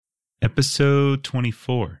Episode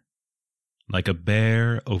 24. Like a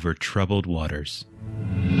bear over troubled waters.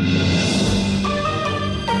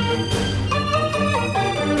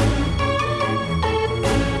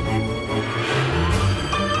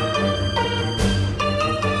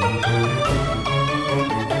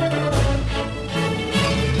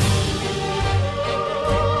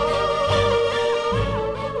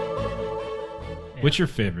 What's your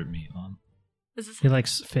favorite meat, Lon? He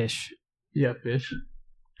likes fish. Yeah, fish.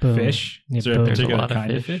 Boom. Fish? Yeah, Is there a boom. particular There's a lot of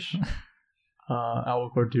kind of fish. fish?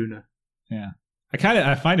 Albacore tuna. Yeah.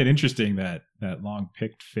 I find it interesting that Long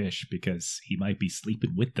picked fish because he might be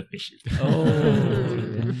sleeping with the fishes.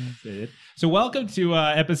 Oh. So welcome to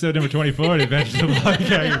episode number 24 of Adventures of Long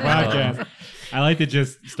Carrier Podcast. I like to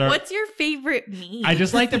just start. What's your favorite meat? I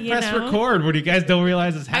just like to You press know? record when you guys don't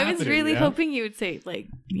realize it's I happening. was really you know? hoping you would say,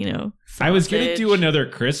 I was going to sausage. do another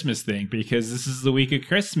Christmas thing because this is the week of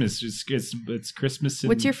Christmas. It's Christmas.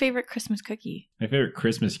 What's your favorite Christmas cookie? My favorite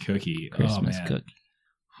Christmas cookie? Christmas oh, man. cookie.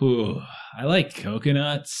 Ooh, I like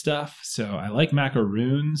coconut stuff, so I like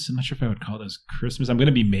macaroons. I'm not sure if I would call those Christmas. I'm going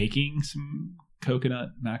to be making some coconut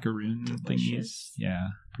macaroon thingies. Delicious. Yeah,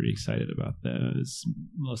 pretty excited about those.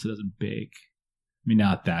 Melissa doesn't bake. I mean,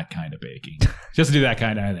 not that kind of baking. She doesn't do that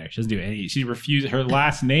kind either. She doesn't do any. She refused. Her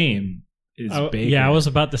last name is Baker. Yeah, I was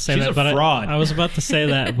about to say She's that, a but fraud. I was about to say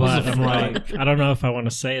that, but I'm fraud. like, I don't know if I want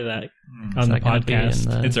to say that Mm. on the Is that gonna be in podcast.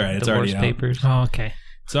 the It's all right. It's already divorce out. papers. Oh, okay.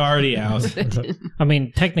 It's already out. I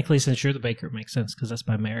mean, technically, since you're the baker, it makes sense because that's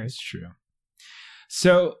my marriage. It's true.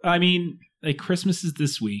 So, I mean, like Christmas is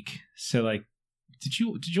this week. So, like, did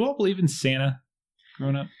you all believe in Santa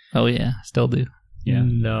growing up? Oh yeah, still do. Yeah.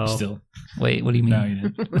 No. Still. Wait, what do you mean? No, you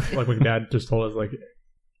didn't. Like my dad just told us, like,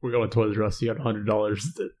 we're going to Toys R Us. You got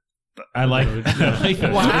 $100. I like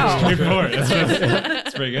that. Wow. It's straightforward.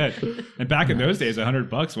 That's pretty good. And back in those days,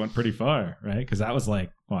 $100 went pretty far, right? Because that was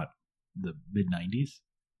like, what, the mid-90s?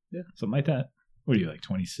 Yeah. Something like that. What are you, like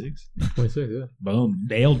 26? 26, yeah. Boom.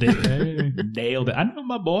 Nailed it. Nailed it. I know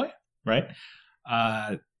my boy, right?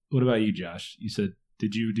 What about you, Josh? You said,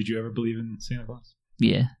 did you ever believe in Santa Claus?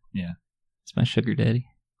 Yeah. Yeah. It's my sugar daddy.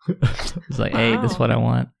 It's like, hey, this is Wow. what I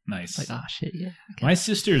want. Nice. It's like, oh shit, yeah. Okay. My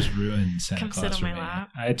sisters ruined Santa Come Claus sit on for my me. lap.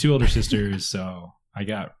 I had two older sisters, so I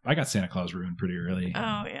got Santa Claus ruined pretty early.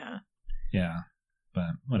 Oh, yeah. Yeah, but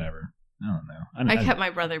whatever. I don't know. I kept my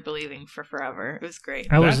brother believing for forever. It was great.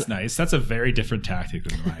 That's nice. That's a very different tactic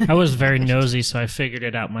than mine. I was very nosy, so I figured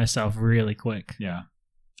it out myself really quick. Yeah,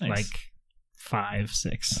 nice. Like 5,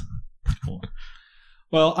 6. Cool.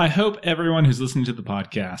 Well, I hope everyone who's listening to the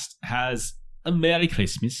podcast has a Merry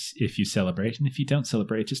Christmas if you celebrate, and if you don't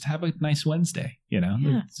celebrate, just have a nice Wednesday. You know,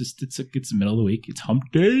 Yeah. it's the middle of the week. It's Hump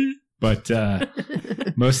Day, but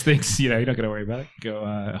most things, you don't got to worry about it. Go.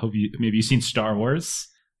 I hope maybe you've seen Star Wars,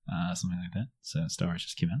 something like that. So Star Wars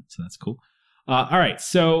just came out, so that's cool. All right,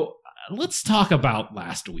 so let's talk about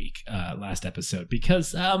last episode, because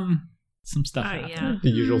some stuff happened. yeah. The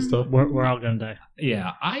usual stuff. We're all gonna die.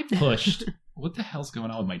 Yeah, I pushed. What the hell's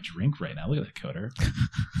going on with my drink right now? Look at that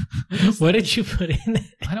coder. What did you put in it?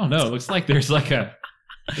 I don't know. It looks like there's like a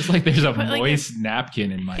Put like moist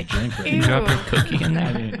napkin in my drink right Ew. now. Drop your cookie in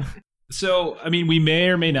I there. mean, so, I mean, we may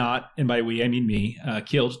or may not, and by we I mean me,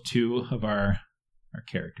 killed two of our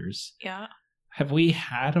characters. Yeah. Have we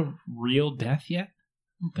had a real death yet?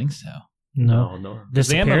 I don't think so. No. No.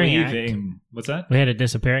 Disappearing the act. Emily thing. What's that? We had a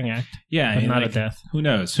disappearing act, Yeah, but not like, a death. Who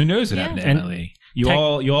knows? Who knows what Yeah. happened to And Emily? You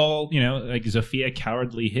all, like Zofia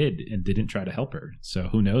cowardly hid and didn't try to help her. So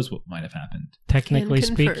who knows what might have happened? Technically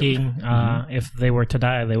Can confirm. speaking, if they were to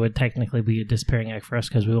die, they would technically be a disappearing act for us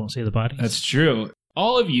because we won't see the bodies. That's true.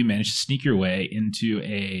 All of you managed to sneak your way into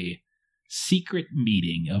a secret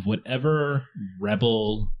meeting of whatever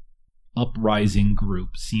rebel uprising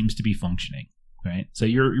group seems to be functioning. Right. So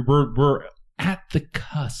we're at the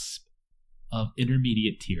cusp of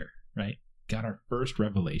intermediate tier. Right. Got our first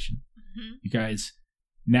revelation. Mhm. You guys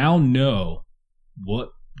now know what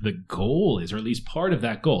the goal is, or at least part of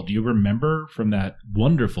that goal. Do you remember from that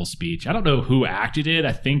wonderful speech? I don't know who acted it.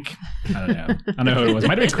 I don't know who it was.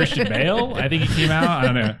 Might have been Christian Bale. I think he came out. I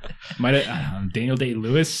don't know. Might have Daniel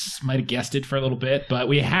Day-Lewis might have guessed it for a little bit, but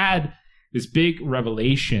we had this big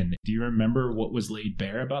revelation. Do you remember what was laid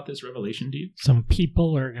bare about this revelation? Do you? Some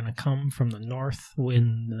people are going to come from the north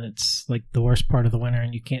when it's like the worst part of the winter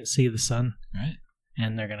and you can't see the sun. Right.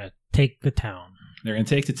 And they're going to take the town. They're going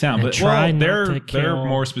to take the town, And but try not they're to they're kill-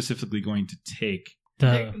 more specifically going to take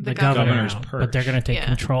The governor. Governor's out, perch. but they're going to take Yeah.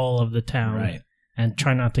 control of the town right. and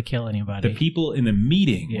try not to kill anybody. The people in the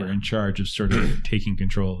meeting Yeah. were in charge of sort of taking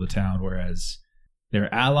control of the town, whereas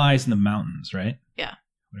their allies in the mountains, right? Yeah.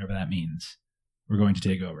 Whatever that means, we're going to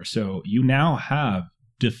take over. So you now have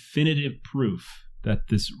definitive proof that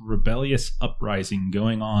this rebellious uprising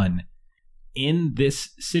going on in this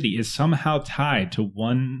city is somehow tied to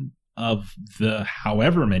one of the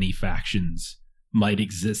however many factions might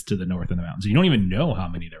exist to the north in the mountains. You don't even know how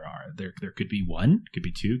many there are. There could be one, could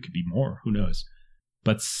be two, could be more. Who knows?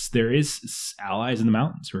 But there is allies in the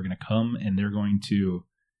mountains who are going to come, and they're going to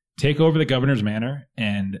take over the governor's manor,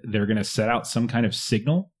 and they're going to set out some kind of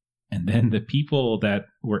signal. And then the people that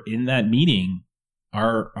were in that meeting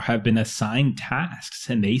have been assigned tasks,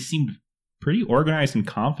 and they seemed pretty organized and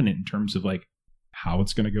confident in terms of like how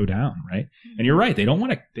it's going to go down, right? And you're right; they don't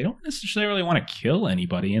necessarily want to kill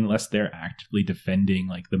anybody unless they're actively defending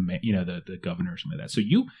like the governor or something like that. So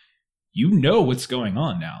you know what's going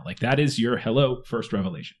on now. Like that is your first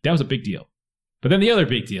revelation. That was a big deal. But then the other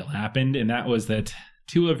big deal happened, and that was that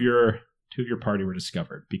two of your party were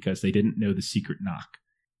discovered because they didn't know the secret knock.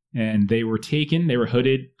 And they were taken, they were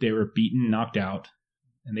hooded, they were beaten, knocked out,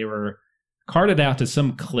 and they were carted out to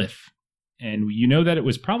some cliff. And you know that it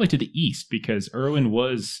was probably to the east because Erwin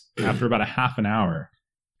was, after about a half an hour,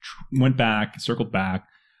 went back, circled back,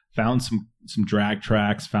 found some drag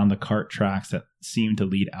tracks, found the cart tracks that seemed to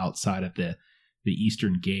lead outside of the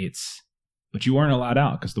eastern gates. But you weren't allowed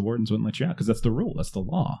out because the wardens wouldn't let you out because that's the rule, that's the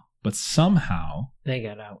law. But somehow They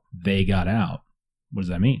got out. they got out. What does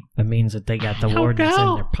that mean? That means that they got the wardens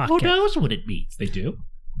in their pocket. Who knows what it means? They do.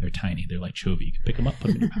 They're tiny. They're like Chovy. You can pick them up,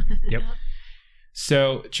 put them in your mouth. Yep.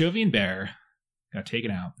 So Chovy and Bear got taken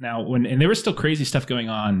out. Now, and there was still crazy stuff going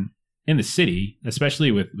on in the city,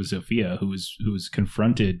 especially with Zofia, who was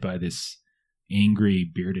confronted by this angry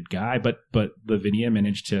bearded guy. But Lavinia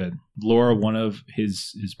managed to lure one of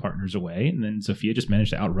his partners away, and then Zofia just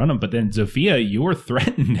managed to outrun him. But then Zofia, you were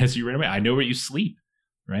threatened as you ran away. I know where you sleep,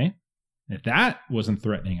 right? If that wasn't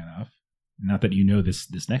threatening enough, not that you know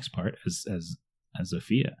this next part as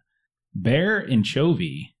Zofia, Bear and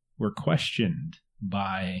Chovy were questioned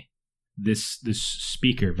by this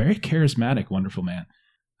speaker, very charismatic, wonderful man,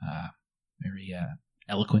 very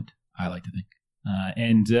eloquent, I like to think,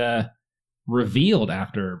 and revealed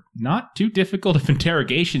after not too difficult of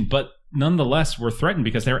interrogation, but nonetheless were threatened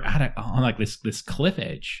because they were on like this cliff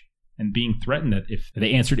edge and being threatened that if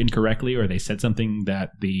they answered incorrectly or they said something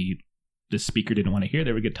that the speaker didn't want to hear,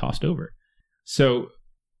 they would get tossed over. So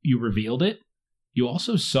you revealed it. You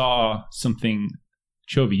also saw something,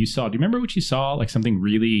 Chovy, do you remember what you saw? Like something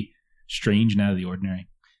really strange and out of the ordinary?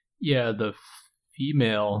 Yeah, the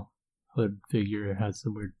female hood figure has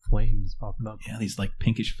some weird flames popping up. Yeah, these like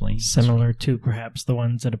pinkish flames. Similar to perhaps the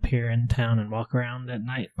ones that appear in town and walk around at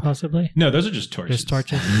night, possibly? No, those are just torches. Just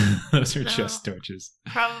torches? Those are No. just torches.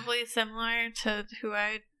 Probably similar to who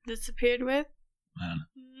I disappeared with.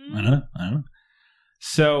 I don't know.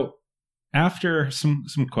 So after some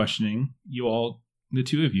questioning, the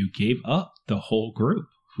two of you gave up the whole group,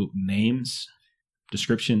 names,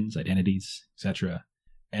 descriptions, identities, etc.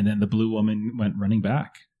 And then the blue woman went running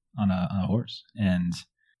back on a horse. And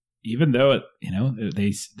even though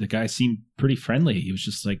the guy seemed pretty friendly, he was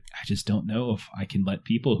just like, I just don't know if I can let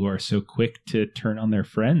people who are so quick to turn on their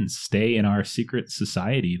friends stay in our secret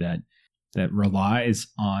society that relies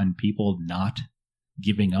on people not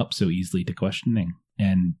giving up so easily to questioning.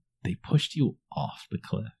 And they pushed you off the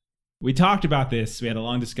cliff. We talked about this. We had a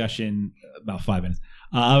long discussion, about 5 minutes,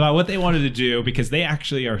 about what they wanted to do, because they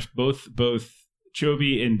actually are both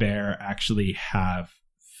Chovy and Bear actually have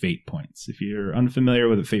fate points. If you're unfamiliar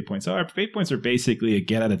with what fate points are basically a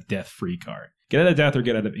get out of death free card. Get out of death or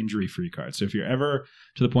get out of injury free card. So if you're ever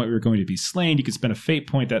to the point where you're going to be slain, you can spend a fate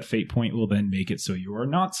point. That fate point will then make it so you are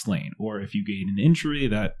not slain. Or if you gain an injury,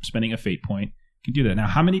 that spending a fate point can do that. Now,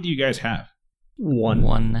 how many do you guys have? One.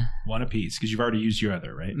 One apiece, because you've already used your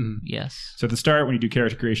other, right? Mm. Yes. So at the start, when you do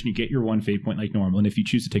character creation, you get your one fate point like normal. And if you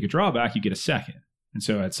choose to take a drawback, you get a second. And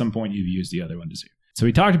so at some point, you've used the other one to zero. So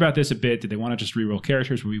we talked about this a bit. Did they want to just reroll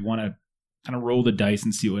characters? Or we want to kind of roll the dice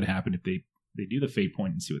and see what would happen if they do the fate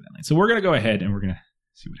point and see what that lands. So we're going to go ahead and we're going to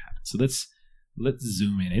see what happens. So let's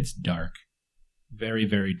zoom in. It's dark. Very,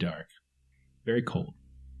 very dark. Very cold.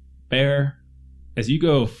 Bear, as you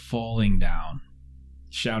go falling down,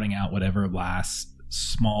 shouting out whatever last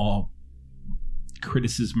small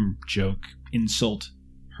criticism, joke, insult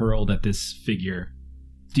hurled at this figure,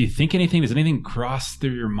 do you think anything? Does anything cross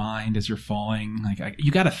through your mind as you're falling? Like,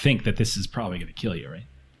 you got to think that this is probably going to kill you, right?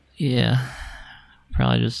 Yeah.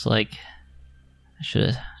 Probably just like, I should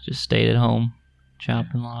have just stayed at home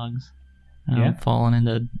chopping logs. Yeah. Falling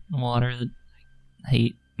into water that I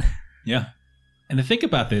hate. Yeah. And to think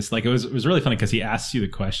about this, like it was really funny because he asks you the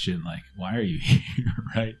question, like, why are you here,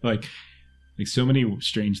 right? Like so many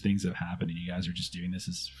strange things have happened and you guys are just doing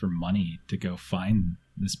this for money to go find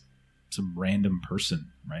this some random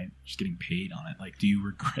person, right? Just getting paid on it. Like, do you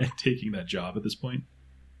regret taking that job at this point?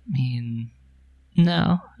 I mean,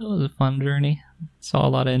 no, it was a fun journey. Saw a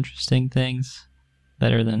lot of interesting things.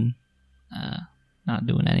 Better than not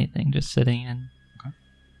doing anything, just sitting and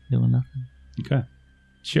doing nothing. Okay.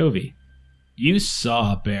 Chovy, you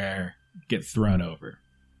saw a bear get thrown over.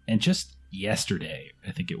 And just yesterday,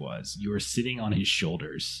 I think it was, you were sitting on his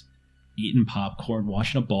shoulders, eating popcorn,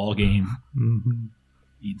 watching a ball game,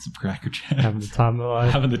 eating some Cracker Jacks. Having the time of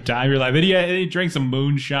life. Having the time of your life. And he drank some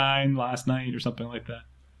moonshine last night or something like that.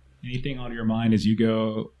 Anything on your mind as you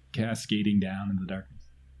go cascading down into the darkness?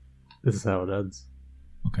 This is how it ends.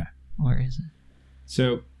 Okay. Where is it?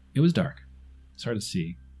 So, it was dark. It's hard to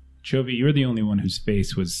see. Chovy, you're the only one whose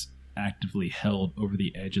face was actively held over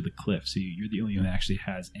the edge of the cliff, so you're the only one that actually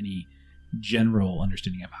has any general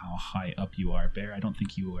understanding of how high up you are. Bear, I don't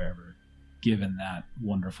think you were ever given that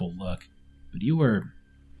wonderful look. But you were,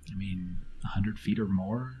 100 feet or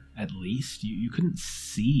more, at least. You couldn't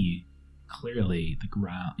see clearly the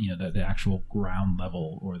ground, the actual ground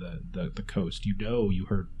level or the coast. You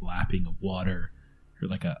heard lapping of water,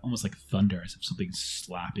 heard almost like thunder, as if something's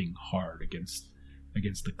slapping hard against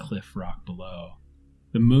the cliff rock below.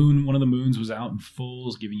 The moon, one of the moons was out in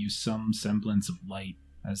fulls, giving you some semblance of light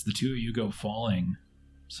as the two of you go falling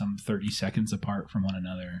some 30 seconds apart from one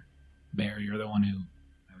another. Bear, you're the one who,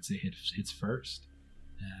 I would say, hits first.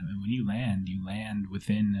 And when you land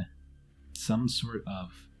within some sort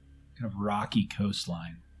of kind of rocky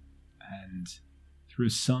coastline. And through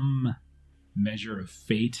some measure of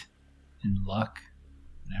fate and luck,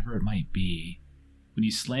 whatever it might be, when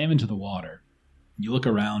you slam into the water, you look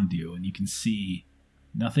around you and you can see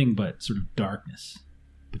nothing but sort of darkness.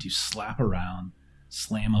 But you slap around,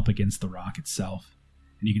 slam up against the rock itself,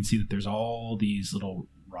 and you can see that there's all these little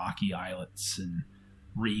rocky islets and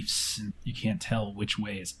reefs, and you can't tell which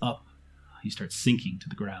way is up. You start sinking to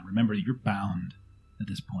the ground. Remember, you're bound at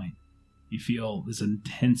this point. You feel this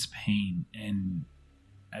intense pain, and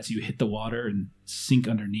as you hit the water and sink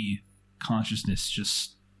underneath, consciousness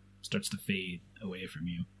just starts to fade away from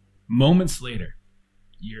you. Moments later,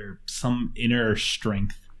 some inner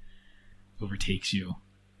strength overtakes you.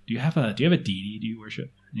 Do you have a deity? Do you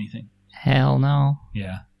worship anything? Hell no.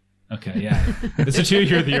 Yeah. Okay, yeah. The two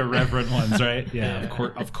here are the irreverent ones, right? Yeah,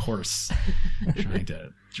 of course. I'm trying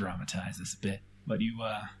to dramatize this a bit. But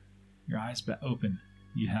your eyes open.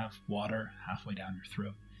 You have water halfway down your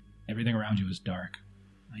throat. Everything around you is dark.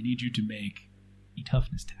 I need you to make a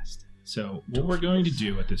toughness test. So what we're going to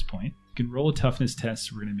do at this point, you can roll a toughness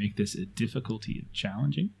test. We're going to make this a difficulty of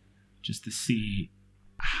challenging, just to see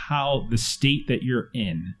how the state that you're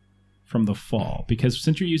in from the fall. Because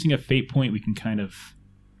since you're using a fate point, we can kind of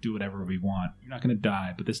do whatever we want. You're not going to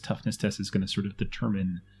die, but this toughness test is going to sort of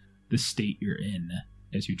determine the state you're in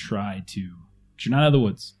as you try to... But you're not out of the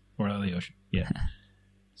woods or out of the ocean. Yeah.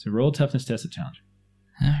 So roll a toughness test of challenge.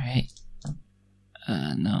 All right.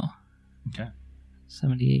 No. Okay.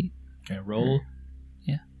 78. Okay, roll.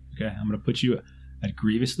 Yeah. Okay, I'm going to put you at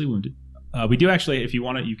grievously wounded. We do actually, if you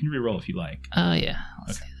want to, you can re-roll if you like. Oh, yeah.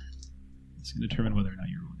 Okay. It's going to determine whether or not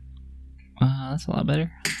you're wounded. That's a lot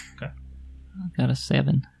better. Okay. I got a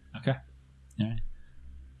 7. Okay. All right.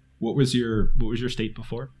 What was your state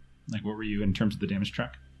before? Like, what were you in terms of the damage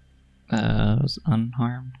track? I was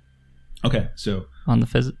unharmed. Okay, so On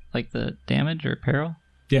the the damage or peril?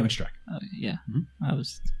 damage track. Oh, yeah. Mm-hmm. I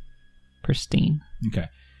was pristine. Okay.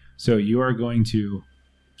 So you are going to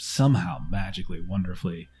somehow, magically,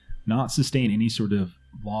 wonderfully, not sustain any sort of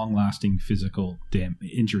long-lasting physical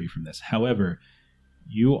injury from this. However,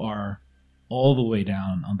 you are all the way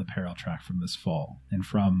down on the peril track from this fall, and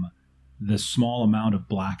from the small amount of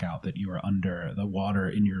blackout that you are under, the water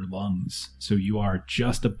in your lungs, so you are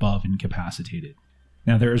just above incapacitated.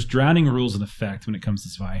 Now, there's drowning rules in effect when it comes to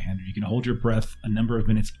Zweihander. You can hold your breath a number of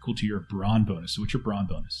minutes equal to your brawn bonus. So what's your brawn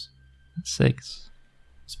bonus? 6.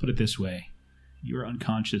 Let's put it this way. You are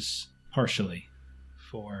unconscious partially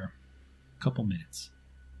for a couple minutes.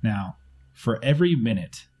 Now, for every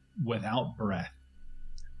minute without breath,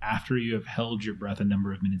 after you have held your breath a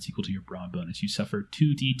number of minutes equal to your brawn bonus, you suffer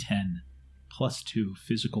 2d10 plus 2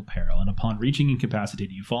 physical peril. And upon reaching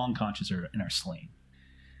incapacitated, you fall unconscious and are slain.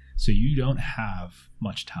 So you don't have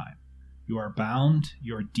much time. You are bound,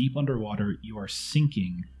 you are deep underwater, you are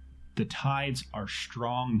sinking. The tides are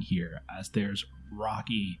strong here as there's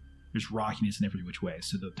rockiness in every which way.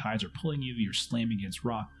 So the tides are pulling you, you're slamming against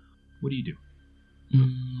rock. What do you do?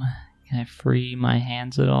 Can I free my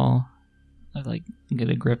hands at all? I get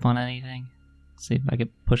a grip on anything? See if I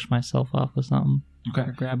could push myself off of something. Okay.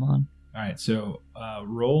 Or grab on. All right, so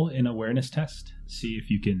roll an awareness test. See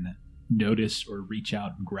if you can notice or reach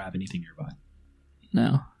out and grab anything nearby.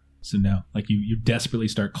 No. So no, like you desperately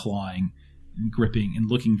start clawing and gripping and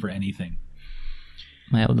looking for anything.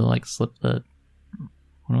 Am I able to like slip the?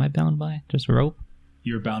 What am I bound by? Just a rope?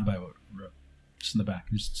 You're bound by a rope, just in the back.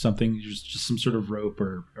 There's just some sort of rope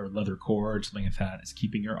or leather cord, something like that. It's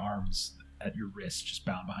keeping your arms at your wrists, just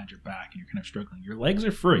bound behind your back, and you're kind of struggling. Your legs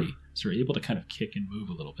are free, so you're able to kind of kick and move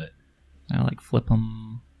a little bit. I like flip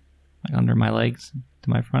them like under my legs to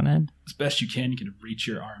my front end. As best you can reach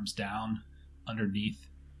your arms down underneath,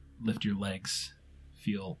 lift your legs,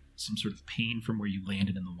 feel some sort of pain from where you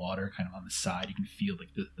landed in the water, kind of on the side. You can feel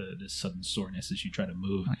like the sudden soreness as you try to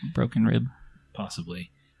move. Like a broken rib.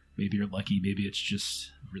 Possibly. Maybe you're lucky. Maybe it's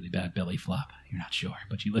just a really bad belly flop. You're not sure.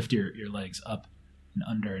 But you lift your legs up and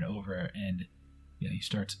under and over, and you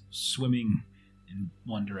start swimming in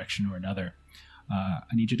one direction or another. I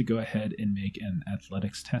need you to go ahead and make an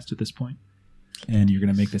athletics test at this point. And you're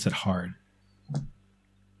going to make this at hard.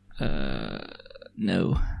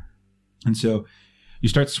 No. And so you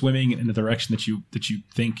start swimming in the direction that you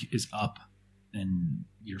think is up, and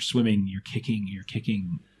you're swimming, you're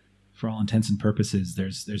kicking. For all intents and purposes,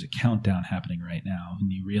 there's a countdown happening right now,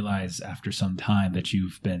 and you realize after some time that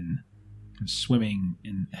you've been swimming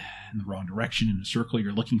in the wrong direction in a circle.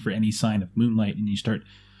 You're looking for any sign of moonlight, and you start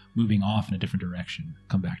moving off in a different direction. I'll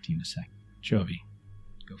come back to you in a sec. Chovy,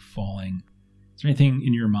 go falling. Is there anything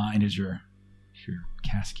in your mind as you're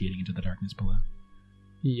cascading into the darkness below?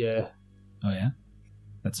 Yeah. Oh yeah?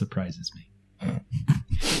 That surprises me.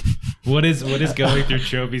 What is going through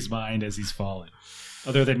Chovy's mind as he's falling?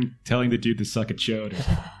 Other than telling the dude to suck a chode.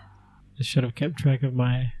 I should have kept track of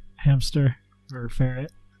my hamster or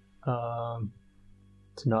ferret. To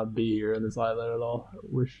not be here on this island at all. I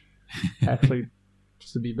wish actually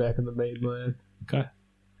just to be back in the mainland. Okay.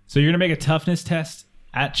 So you're going to make a toughness test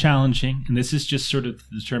at challenging, and this is just sort of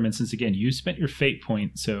determined since, again, you spent your fate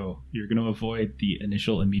point, so you're going to avoid the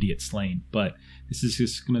initial immediate slain, but this is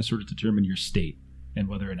just going to sort of determine your state and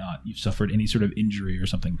whether or not you've suffered any sort of injury or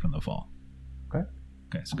something from the fall.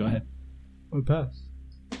 Okay, so go ahead. I'll pass.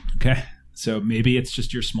 Okay, so maybe it's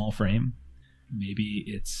just your small frame. Maybe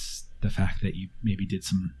it's the fact that you maybe did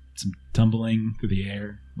some tumbling through the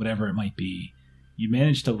air, whatever it might be. You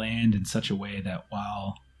managed to land in such a way that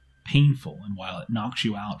while painful and while it knocks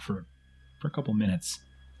you out for a couple minutes,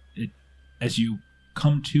 as you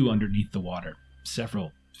come to underneath the water,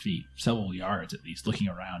 several feet, several yards at least, looking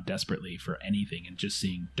around desperately for anything and just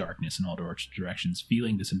seeing darkness in all directions,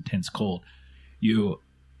 feeling this intense cold, you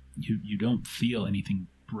don't feel anything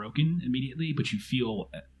broken immediately, but you feel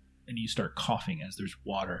and you start coughing as there's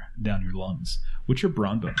water down your lungs. What's your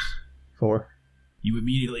brawn bonus? 4. You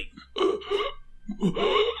immediately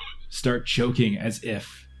start choking as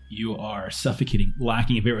if you are suffocating,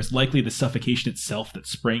 lacking of air. It's likely the suffocation itself that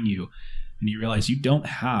sprang you, and you realize you don't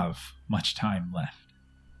have much time left.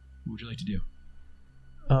 What would you like to do?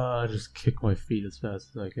 Just kick my feet as fast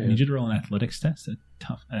as I can. I need you to roll an athletics test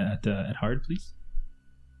at hard, please.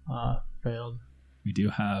 Failed. We do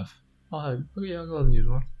have. I'll go ahead and use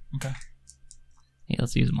one. Okay. Yeah,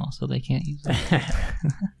 let's use them all so they can't use them.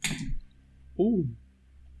 Ooh.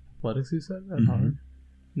 Athletics, you said? That's Mhm. hard.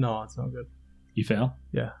 No, it's not good. You fail.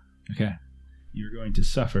 Yeah. Okay. You're going to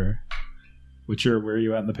suffer. Where are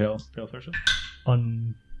you at in the pale threshold?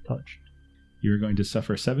 Untouched. You're going to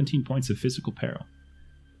suffer 17 points of physical peril.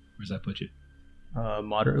 Where does that put you?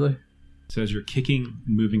 Moderately. So as you're kicking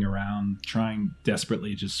and moving around, trying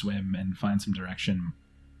desperately to swim and find some direction,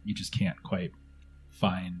 you just can't quite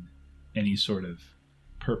find any sort of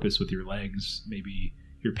purpose with your legs. Maybe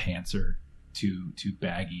your pants are too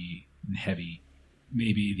baggy and heavy.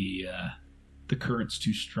 Maybe the current's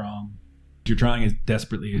too strong. You're trying as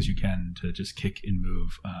desperately as you can to just kick and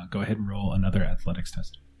move. Go ahead and roll another athletics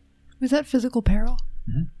test. Was that physical peril?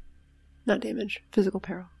 Mhm. Not damage. Physical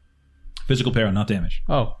peril. Physical peril, not damage.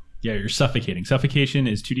 Oh. Yeah, you're suffocating. Suffocation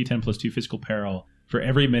is 2d10 plus 2 physical peril for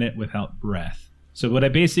every minute without breath. So what I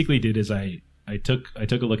basically did is I took a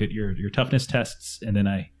look at your toughness tests, and then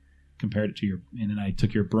I compared it to and then I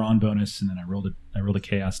took your brawn bonus, and then I rolled a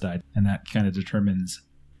chaos die, and that kind of determines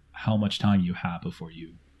how much time you have before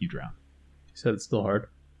you drown. You said it's still hard?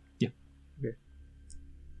 Yeah. Okay.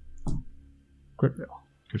 Crit fail.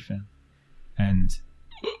 Good fan. And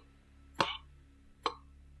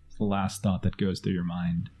the last thought that goes through your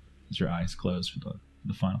mind as your eyes close for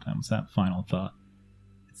the final time. What's that final thought?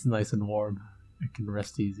 It's nice and warm. I can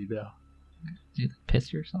rest easy now. Do you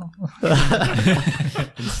piss yourself?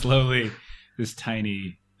 And slowly, this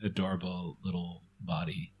tiny, adorable little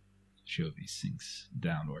body, Chovy, sinks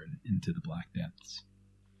downward into the black depths,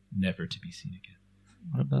 never to be seen again.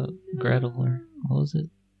 What about Gretel or what was it?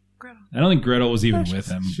 Gretel. I don't think Gretel was even Yeah, with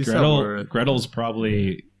him. she's somewhere. Gretel's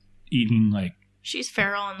probably eating like She's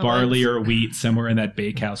feral in the barley woods. or wheat somewhere in that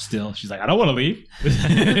bakehouse still. She's like, I don't want to leave. This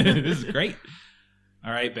is great.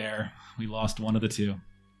 All right, Bear. We lost one of the two.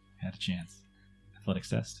 Had a chance. Athletics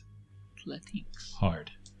test. Athletics.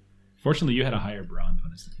 Hard. Fortunately, you had a higher brawn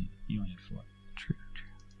bonus than he. You only had 4. True.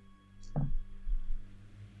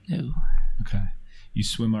 No. Okay. You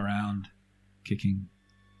swim around, kicking,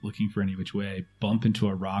 looking for any which way, bump into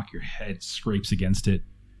a rock, your head scrapes against it.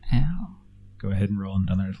 Ow. Go ahead and roll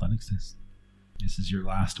another athletics test. This is your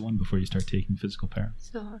last one before you start taking physical peril.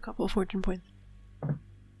 Still a couple of fortune points.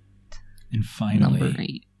 And finally, Number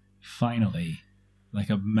 8. finally, like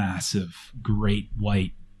a massive great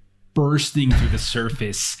white bursting through the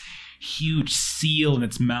surface, huge seal in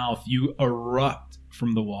its mouth, you erupt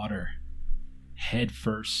from the water, head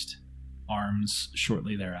first, arms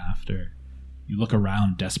shortly thereafter. You look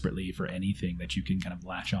around desperately for anything that you can kind of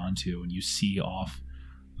latch onto, and you see off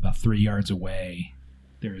about 3 yards away,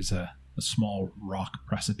 there is a small rock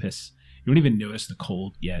precipice. You don't even notice the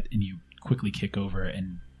cold yet, and you quickly kick over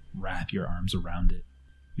and wrap your arms around it.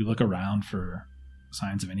 You look around for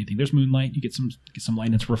signs of anything. There's moonlight. You get some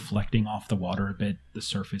light that's reflecting off the water a bit. The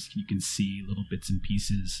surface, you can see little bits and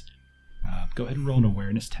pieces. Go ahead and roll an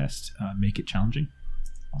awareness test. Make it challenging.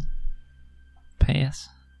 Pass.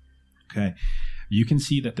 Okay. You can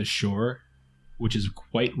see that the shore, which is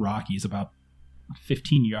quite rocky, is about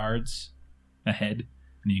 15 yards ahead.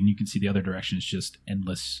 And you can see the other direction is just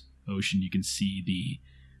endless ocean. You can see the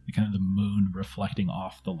kind of the moon reflecting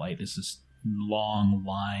off the light. There's this long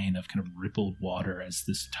line of kind of rippled water as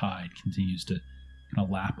this tide continues to kind of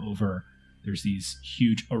lap over. There's these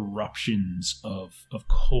huge eruptions of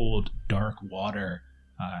cold, dark water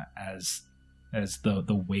as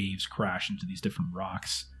the waves crash into these different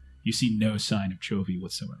rocks. You see no sign of Chovy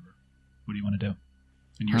whatsoever. What do you want to do?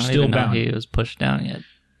 And you're I don't still even know bound. he was pushed down yet.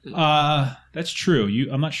 That's true.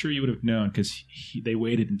 I'm not sure you would have known because they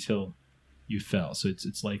waited until you fell. So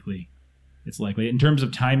it's likely. It's likely. In terms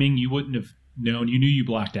of timing, you wouldn't have known. You knew you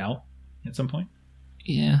blacked out at some point.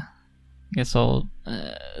 Yeah. I guess I'll.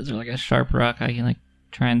 Is there like a sharp rock I can like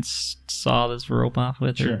try and saw this rope off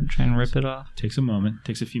with, Sure. or try and rip it off? Takes a moment.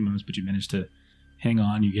 Takes a few moments, but you manage to hang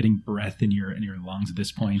on. You're getting breath in your lungs at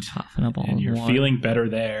this point, Coughing up all and the you're water. feeling better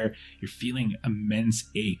there. You're feeling immense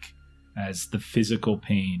ache as the physical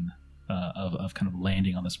pain of kind of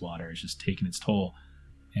landing on this water is just taking its toll,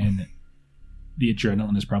 and the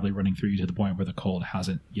adrenaline is probably running through you to the point where the cold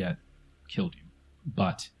hasn't yet killed you,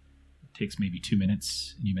 but it takes maybe 2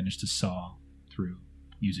 minutes, and you manage to saw through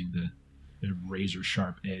using the razor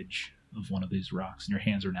sharp edge of one of these rocks, and your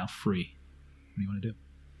hands are now free. What do you want to do?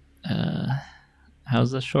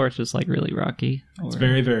 How's the shore? It's just like really rocky. It's Or-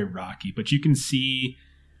 very, very rocky, but you can see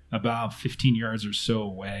about 15 yards or so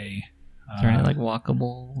away. Is there any like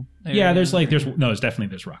walkable? Yeah, areas? there's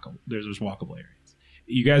walkable areas.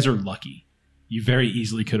 You guys are lucky. You very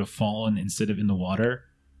easily could have fallen instead of in the water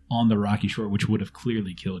on the rocky shore, which would have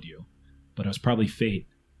clearly killed you. But it was probably fate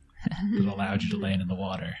that allowed you to land in the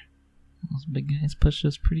water. Those big guys pushed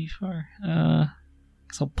us pretty far.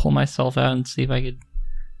 Guess I'll pull myself out and see if I could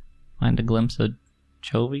find a glimpse of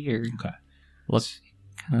Chovy, or Okay. look,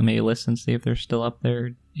 kind of maybe listen, see if they're still up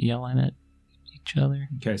there yelling at each other.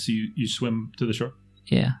 Okay, so you swim to the shore?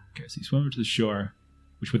 Yeah. Okay, so you swim over to the shore,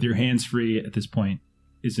 which with your hands free at this point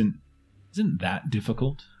isn't that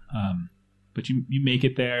difficult. But you make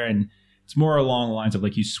it there, and it's more along the lines of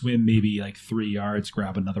like you swim maybe like 3 yards,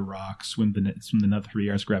 grab another rock, swim another 3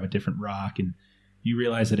 yards, grab a different rock, and you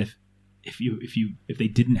realize that if they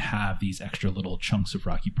didn't have these extra little chunks of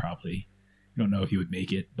rock, you don't know if you would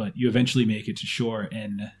make it, but you eventually make it to shore,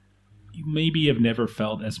 and you maybe have never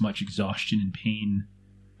felt as much exhaustion and pain,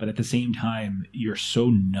 but at the same time, you're so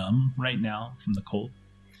numb right now from the cold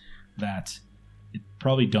that it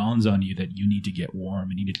probably dawns on you that you need to get warm,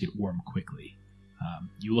 and you need to get warm quickly.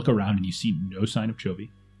 You look around and you see no sign of Chovy.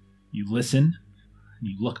 You listen, and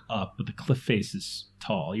you look up, but the cliff face is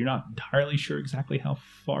tall. You're not entirely sure exactly how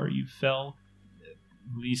far you fell, at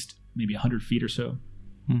least maybe 100 feet or so.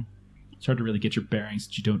 It's hard to really get your bearings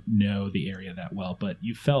since you don't know the area that well, but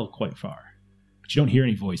you fell quite far. But you don't hear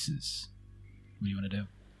any voices. What do you want to do?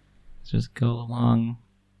 Just go along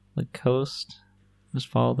the coast. Just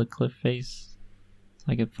follow the cliff face. So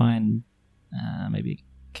I could find maybe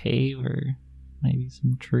a cave or maybe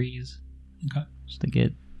some trees. Okay. Just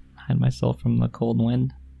to hide myself from the cold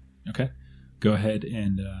wind. Okay. Go ahead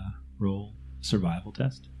and roll a survival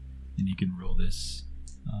test. And you can roll this.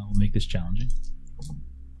 We'll make this challenging.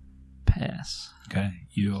 Pass. Okay.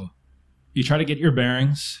 You try to get your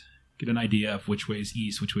bearings, get an idea of which way is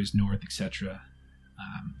east, which way is north, etc.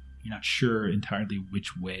 You're not sure entirely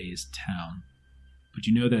which way is town, but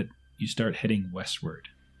you know that you start heading westward,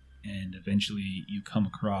 and eventually you come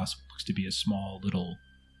across what looks to be a small little,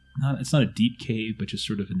 it's not a deep cave, but just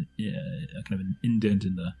sort of kind of an indent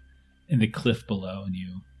in the cliff below, and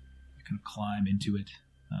you kind of climb into it,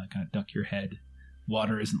 kind of duck your head.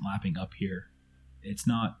 Water isn't lapping up here. It's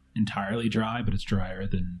not entirely dry, but it's drier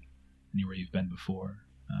than anywhere you've been before.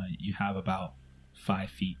 You have about 5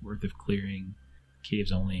 feet worth of clearing.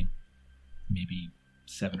 Cave's only maybe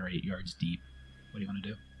 7 or 8 yards deep. What do you want to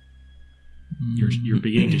do? You're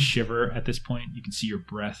beginning to shiver at this point. You can see your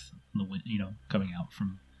breath in the wind, coming out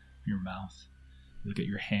from your mouth. You look at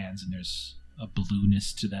your hands, and there's a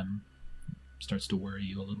blueness to them. It starts to worry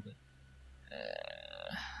you a little bit.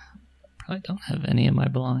 Probably don't have any of my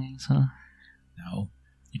belongings, huh? No.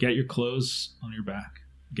 You got your clothes on your back.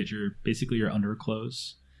 You get basically your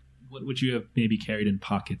underclothes. What would you have maybe carried in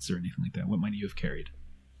pockets or anything like that? What might you have carried?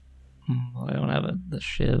 Well, I don't have the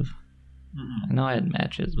shiv. I know I had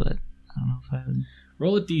matches, but I don't know if I would.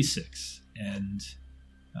 Roll a d6. And,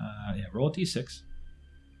 roll a d6.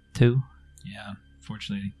 2. Yeah,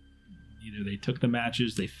 fortunately, either they took the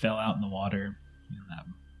matches, they fell out in the water. You don't have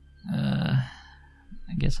them.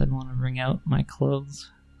 I guess I'd want to wring out my clothes.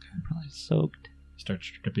 I'm probably soaked. Start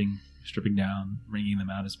stripping down, wringing them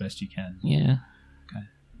out as best you can. Yeah. Okay.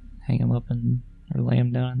 Hang them up or lay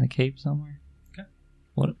them down in the cave somewhere. Okay.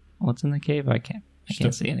 What's in the cave? I can't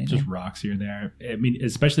see anything. Just rocks here and there. I mean,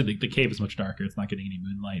 especially the cave is much darker. It's not getting any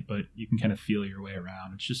moonlight, but you can kind of feel your way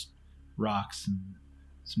around. It's just rocks and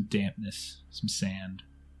some dampness, some sand.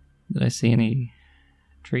 Did I see any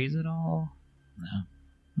trees at all? No.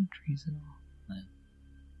 No trees at all. No.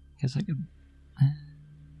 Guess I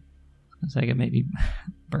could maybe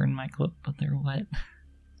burn my clothes, but they're wet.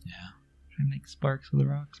 Yeah. Try to make sparks with the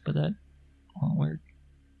rocks, but that won't work.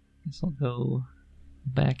 Guess I'll go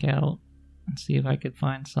back out and see if I could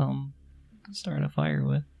find some to start a fire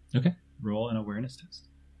with. Okay. Roll an awareness test.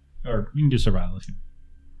 Or you can do survival if you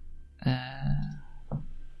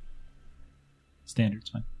Standard's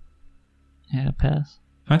fine. Yeah, pass.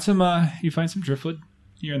 You find some driftwood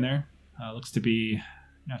here and there. Looks to be,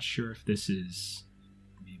 not sure if this is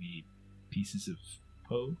maybe pieces of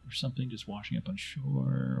boat or something just washing up on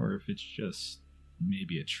shore, or if it's just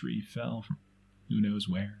maybe a tree fell from who knows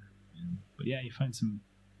where. But yeah, you find some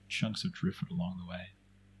chunks of driftwood along the way.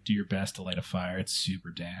 Do your best to light a fire. It's super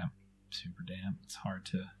damp. It's hard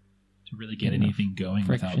to really get anything going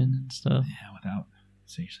friction without and stuff. Yeah, without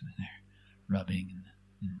so you're sitting there rubbing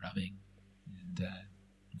and rubbing, and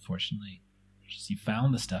unfortunately, you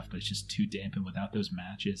found the stuff, but it's just too damp, and without those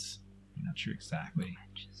matches, you're not sure exactly.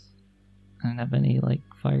 I don't have any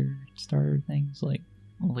fire starter things like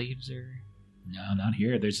leaves or. No, not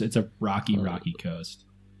here. It's a rocky coast.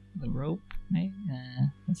 The rope, maybe.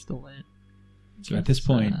 That's still lit. So at this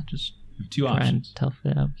point, just you have two try options. And tough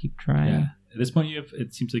it out. Keep trying. Yeah. At this point,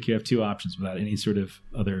 it seems like you have two options without any sort of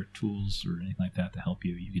other tools or anything like that to help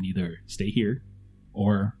you. You can either stay here,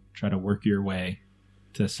 or try to work your way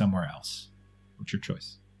to somewhere else. What's your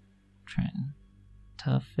choice? Try and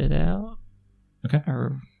tough it out. Okay.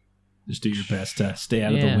 Or just do your best to stay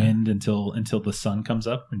out of the wind until the sun comes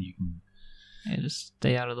up, and you can. Yeah, just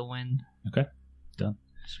stay out of the wind. Okay. Done.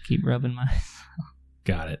 Just keep rubbing myself.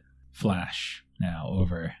 Got it. Flash now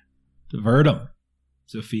over to Verdum.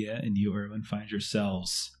 Sophia and you, Erwin, find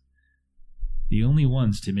yourselves the only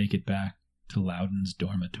ones to make it back to Loudon's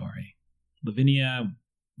dormitory. Lavinia,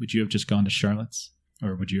 would you have just gone to Charlotte's?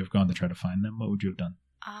 Or would you have gone to try to find them? What would you have done?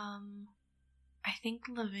 I think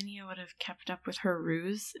Lavinia would have kept up with her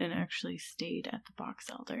ruse and actually stayed at the Box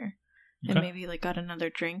Elder. And maybe got another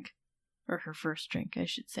drink. Or her first drink, I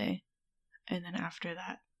should say. And then after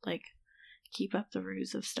that, keep up the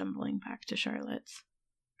ruse of stumbling back to Charlotte's.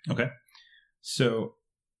 Okay. So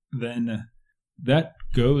then that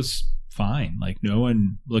goes fine. No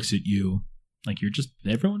one looks at you. You're just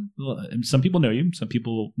everyone. Some people know you. Some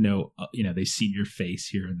people know, they've seen your face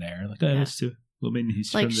here and there. That's to woman.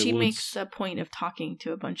 He's from the she woods. makes a point of talking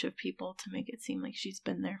to a bunch of people to make it seem like she's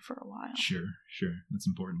been there for a while. Sure. That's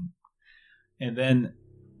important. And then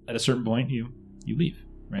at a certain point, you leave,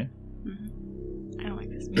 right? Mm-hmm. I don't like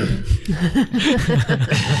this movie.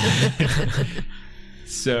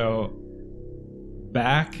 So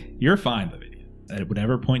you're fine, Lavinia. At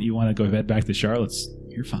whatever point you want to go head back to Charlotte's,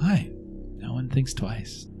 you're fine. No one thinks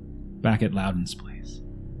twice. Back at Loudon's place.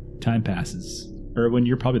 Time passes. Erwin,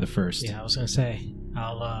 you're probably the first. Yeah, I was going to say,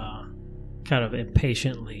 I'll kind of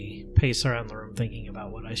impatiently pace around the room thinking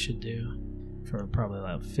about what I should do for probably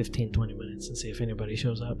 15-20 minutes and see if anybody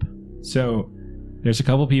shows up. So there's a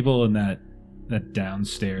couple people in that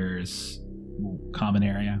downstairs common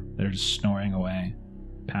area. They're just snoring away,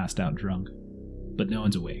 passed out drunk. But no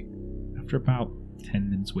one's awake. After about 10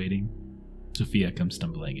 minutes waiting, Sophia comes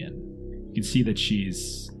stumbling in. You can see that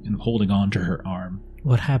she's kind of holding on to her arm.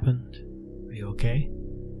 What happened? Are you okay?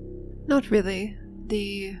 Not really.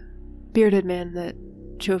 The bearded man that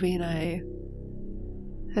Chovy and I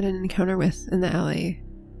had an encounter with in the alley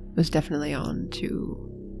was definitely on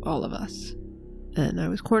to all of us. And I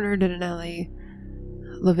was cornered in an alley.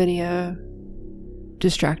 Lavinia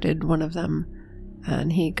distracted one of them,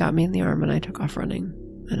 and he got me in the arm and I took off running,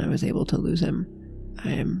 and I was able to lose him.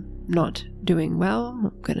 I am not doing well.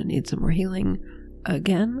 I'm going to need some more healing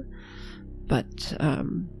again. But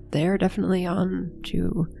they're definitely on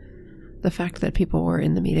to the fact that people were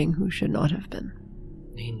in the meeting who should not have been.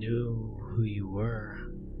 He knew who you were.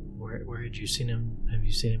 Where had you seen him? Have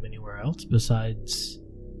you seen him anywhere else besides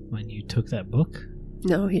when you took that book?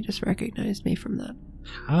 No, he just recognized me from that.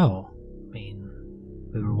 How? I mean,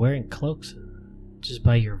 we were wearing cloaks. Just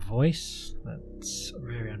by your voice? That's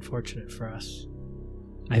very unfortunate for us.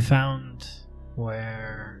 I found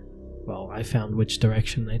which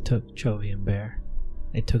direction they took Chovy and Bear.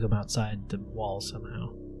 They took him outside the wall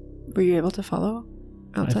somehow. Were you able to follow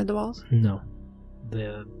outside the walls? No.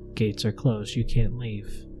 The gates are closed. You can't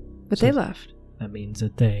leave. But So they left. That means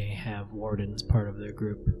that they have wardens part of their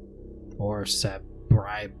group. Or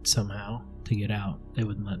bribed somehow to get out. They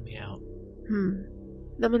wouldn't let me out. I'm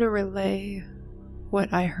going to relay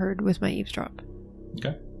what I heard with my eavesdrop.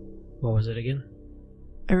 Okay. What was it again?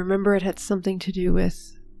 I remember it had something to do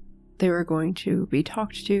with they were going to be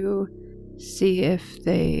talked to, see if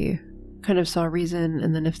they kind of saw reason,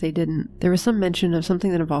 and then if they didn't, there was some mention of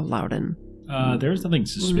something that involved Loudon. There's nothing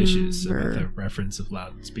suspicious about the reference of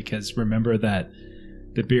Loudon's, because remember that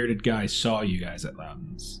the bearded guy saw you guys at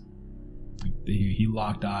Loudon's. He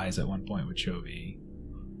locked eyes at one point with Chovy.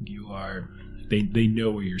 They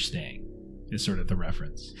know where you're staying, is sort of the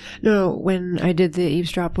reference. No, when I did the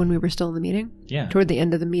eavesdrop when we were still in the meeting, Yeah. toward the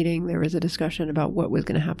end of the meeting, there was a discussion about what was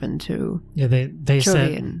going to happen to Yeah, they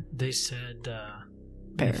Chovy and said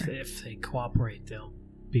Bear. if they cooperate, they'll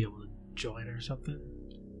be able to join or something.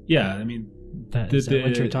 Yeah, I mean, Is that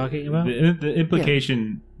what you're talking about? The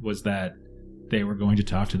implication was that they were going to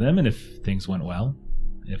talk to them, and if things went well,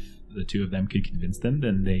 if the two of them could convince them,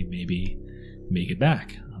 then they maybe make it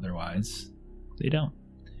back. Otherwise, they don't.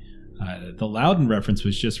 The Loudon reference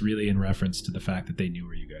was just really in reference to the fact that they knew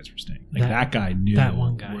where you guys were staying. Like, that guy knew that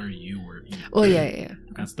one guy. where you were. Oh, yeah.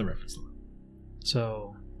 That's the reference.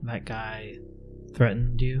 So that guy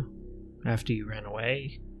threatened you after you ran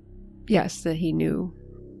away? Yes, that he knew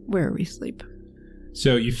where we sleep.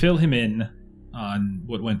 So you fill him in on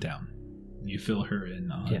what went down. You fill her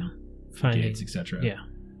in on Finding gates, etc. Yeah.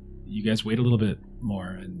 You guys wait a little bit more,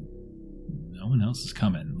 and no one else is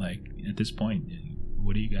coming. Like, at this point,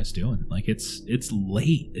 what are you guys doing? Like, it's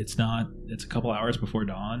late. It's a couple hours before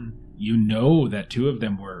dawn. You know that two of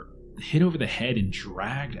them were hit over the head and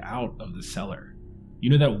dragged out of the cellar. You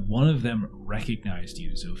know that one of them recognized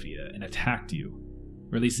you, Sophia, and attacked you.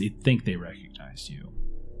 Or at least they think they recognized you.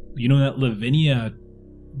 You know that Lavinia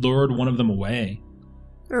lured one of them away.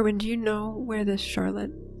 Erwin, do you know where this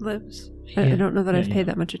Charlotte lives? Yeah. I don't know that I've you paid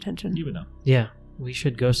know. that much attention. You would know. Yeah, we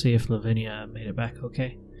should go see if Lavinia made it back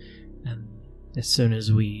okay. And as soon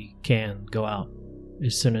as we can, go out.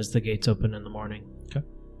 As soon as the gates open in the morning. Okay.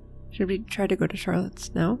 Should we try to go to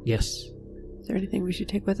Charlotte's now? Yes. Is there anything we should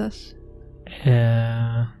take with us?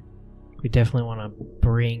 We definitely want to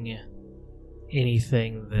bring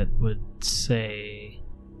anything that would say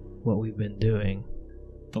what we've been doing.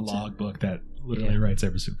 The logbook that literally writes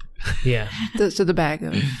every single thing. Yeah. So the bag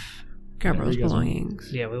of Gabriel's you guys want.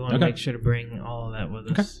 belongings. Yeah, we want to Okay. make sure to bring all of that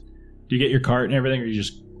with us. Do you get your cart and everything, or you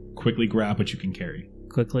just quickly grab what you can carry?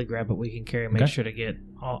 Quickly grab what we can carry. Make Okay. sure to get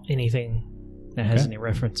anything that has Okay. any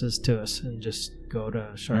references to us, and just go to All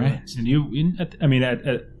right. Charlotte's. And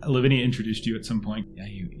Lavinia introduced you at some point. Yeah,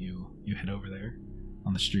 you head over there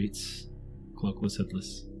on the streets, cloakless,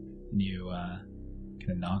 hoodless, and you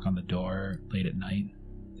kind of knock on the door late at night,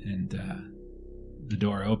 and the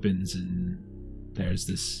door opens, and there's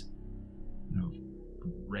this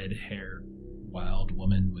red-haired wild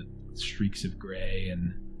woman with streaks of gray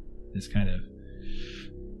and this kind of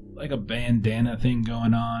like a bandana thing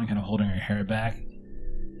going on, kind of holding her hair back.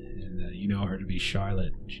 And you know her to be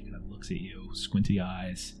Charlotte. She kind of looks at you, squinty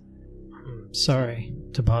eyes. I'm sorry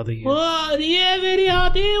to bother you. Well, do you have any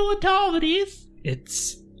idea what time it is?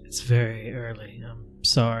 It's very early. I'm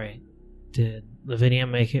sorry. Did Lavinia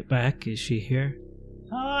make it back? Is she here?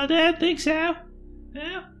 I don't think so.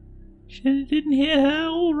 No. She didn't hear her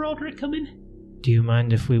old Roderick coming. Do you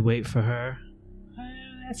mind if we wait for her?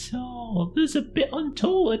 That's all. There's a bit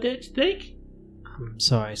untoward, don't you think? I'm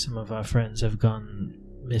sorry, some of our friends have gone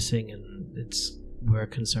missing, and we're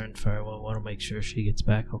concerned for her. We'll want to make sure she gets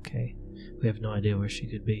back okay. We have no idea where she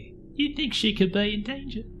could be. You think she could be in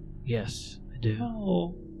danger? Yes, I do.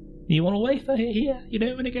 Oh, you want to wait for her here? You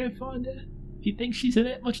don't want to go find her? Do you think she's in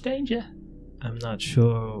that much danger? I'm not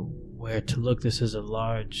sure where to look. This is a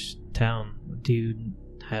large town. Do you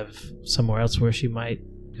have somewhere else where she might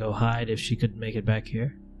go hide if she could make it back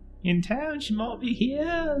here? In town, she might be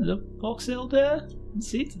here. The box elder.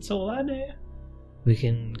 That's it. That's all I know. We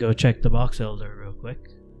can go check the box elder real quick.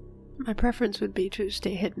 My preference would be to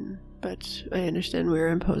stay hidden, but I understand we're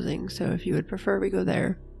imposing, so if you would prefer, we go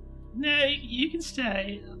there. No, you can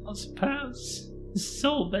stay, I suppose. This is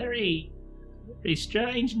all very, very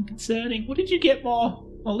strange and concerning. What did you get my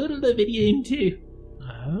little Lavinia into?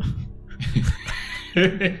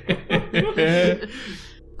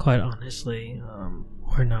 Quite honestly,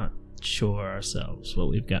 we're not sure ourselves what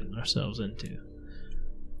we've gotten ourselves into.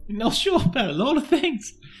 You're not sure about a lot of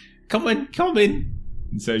things. Come in.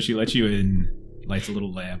 And so she lets you in, lights a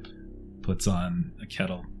little lamp, puts on a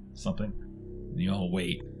kettle, something, and you all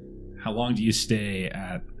wait. How long do you stay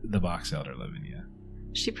at the box elder, Lavinia?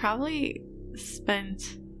 She probably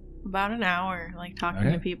spent about an hour, like, talking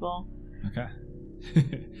Okay. to people. Okay.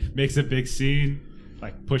 Makes a big scene,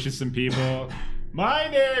 like pushes some people. My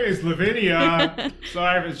name is Lavinia.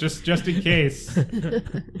 Sorry if it's just in case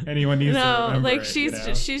anyone needs to No, remember like it, she's you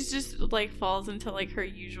know? she's just like falls into like her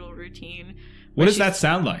usual routine. What does that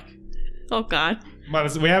sound like? Oh God,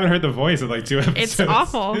 We haven't heard the voice in like 2 episodes. It's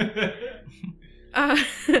awful.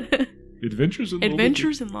 Adventures in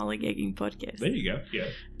Adventures in Lollygagging Podcast. There you go. Yeah.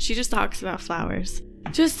 She just talks about flowers.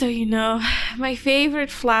 Just so you know, my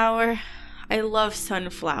favorite flower, I love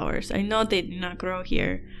sunflowers. I know they do not grow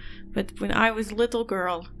here, but when I was a little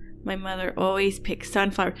girl, my mother always picked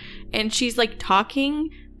sunflower. And she's like talking,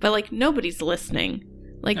 but like nobody's listening.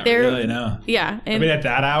 Like Not they're really, no. Yeah. I And mean, at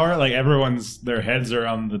that hour, like their heads are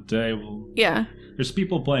on the table. yeah. There's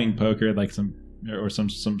people playing poker, like some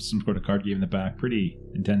sort of card game in the back, pretty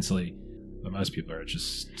intensely. But most people are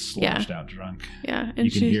just sloshed out drunk. Yeah. And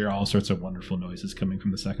You can she- hear all sorts of wonderful noises coming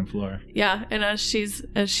from the second floor. Yeah, and as she's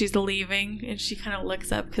leaving, and she kind of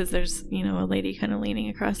looks up because there's a lady kind of leaning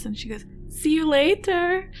across, and she goes, "See you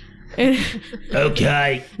later." And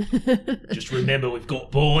Okay. Just remember, we've got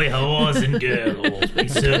boy whores and girl whores. We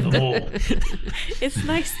serve them all. it's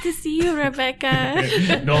nice to see you, Rebecca.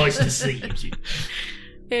 Nice to see you.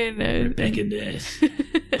 And Rebecca Nurse.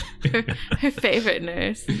 her favorite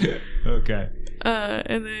nurse. Okay.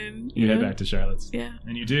 And then You head back to Charlotte's. Yeah.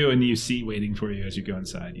 And you do, and you see waiting for you as you go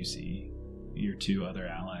inside, you see your 2 other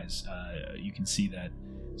allies. You can see that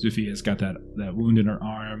Zufia's got that wound in her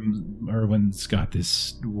arm. Erwin's got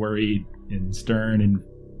this worried and stern and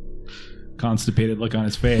constipated look on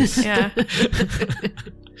his face. Yeah.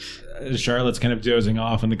 Charlotte's kind of dozing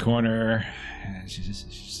off in the corner. She's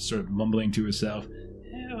just sort of mumbling to herself.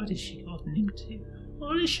 What has she gotten into?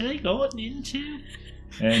 What has she gotten into?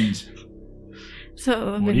 And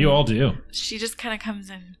So what do you all do? she just kind of comes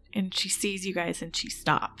in and she sees you guys and she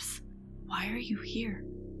stops. Why are you here?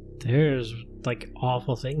 There's like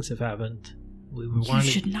awful things have happened. We were You wanting.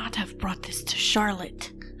 should not have brought this to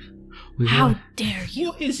Charlotte. We How want- dare you?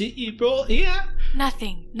 What is it you brought here?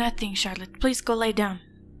 Nothing, Charlotte. Please go lay down.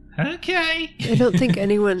 Okay. I don't think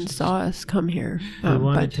anyone saw us come here. we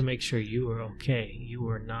wanted But to make sure you were okay. You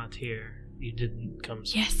were not here. You didn't come.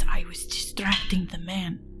 Yes, I was distracting the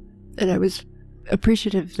man. and I was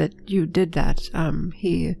appreciative that you did that.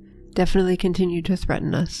 He definitely continued to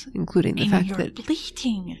threaten us, including the And fact you're that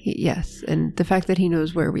bleeding. yes, and the fact that he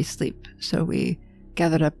knows where we sleep. So we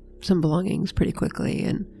gathered up some belongings pretty quickly,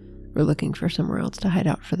 and we're looking for somewhere else to hide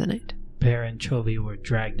out for the night. Bear and Chovy were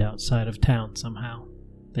dragged outside of town somehow.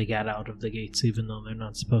 They got out of the gates even though they're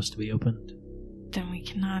not supposed to be opened. Then we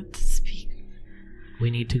cannot speak. We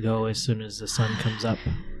need to go as soon as the sun comes up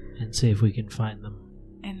and see if we can find them.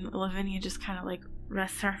 And Lavinia just kind of like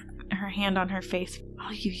rests her hand on her face.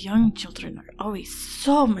 All you young children are always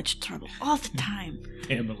so much trouble all the time.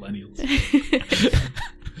 Damn millennials.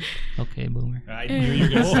 Okay, Boomer. I knew you were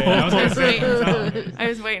going to say it. I was going to say it. I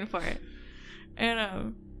was waiting for it. And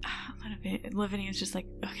a little bit. Lavinia's just like,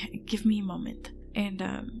 okay, give me a moment.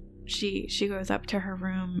 And she goes up to her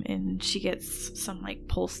room and she gets some like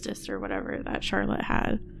poultice or whatever that Charlotte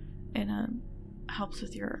had, and helps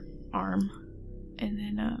with your arm. And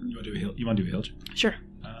then You want to do a heal check? sure.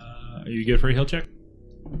 Are you good for a heal check?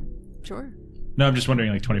 Sure. No, I'm just wondering,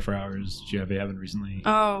 like 24 hours. Do you haven't recently?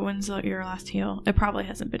 Oh, when's your last heal? It probably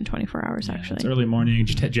hasn't been 24 hours Yeah, actually. It's early morning.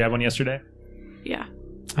 Did you have one yesterday? Yeah.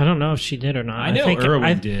 I don't know if she did or not. I know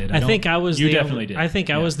Erwin did. I think I was. You the definitely only, did. I think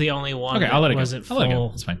I was the only one. Okay, that I'll let it wasn't go. I'll let it go.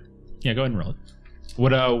 full. It's fine. Yeah, go ahead and roll it.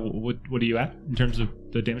 What are you at in terms of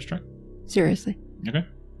the damage track? Seriously. Okay.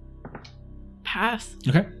 Pass.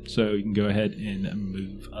 Okay, so you can go ahead and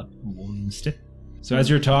move up one step. So as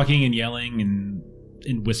you're talking and yelling and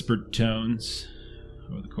in whispered tones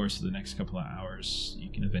over the course of the next couple of hours, you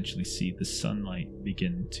can eventually see the sunlight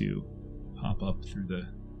begin to pop up through the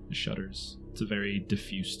shutters. It's a very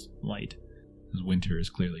diffused light, as winter has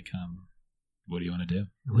clearly come. What do you want to do?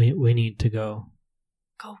 We need to go.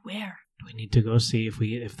 Go where? We need to go see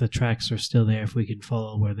if the tracks are still there. If we can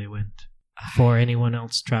follow where they went before anyone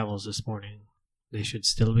else travels this morning. They should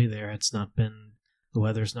still be there. The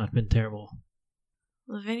weather's not been terrible.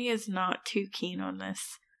 Lavinia's not too keen on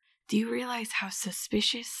this. Do you realize how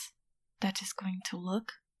suspicious that is going to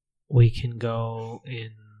look? We can go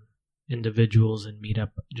in individuals and meet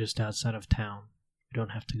up just outside of town. We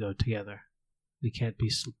don't have to go together. We can't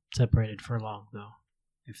be separated for long, though.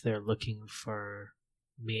 If they're looking for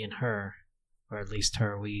me and her, or at least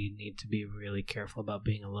her, we need to be really careful about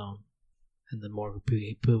being alone. And the more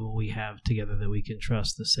people we have together that we can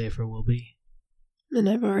trust, the safer we'll be. And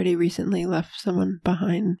I've already recently left someone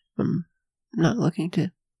behind. I'm not looking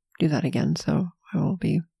to do that again, so I will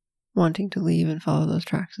be wanting to leave and follow those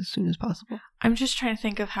tracks as soon as possible. I'm just trying to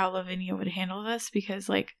think of how Lavinia would handle this because,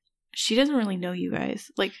 she doesn't really know you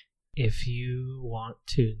guys. If you want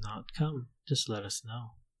to not come, just let us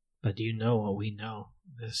know. But you know what we know.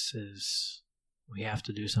 We have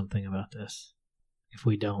to do something about this. If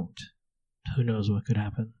we don't, who knows what could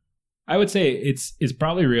happen. I would say it's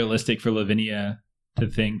probably realistic for Lavinia to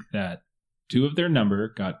think that 2 of their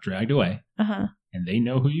number got dragged away, and they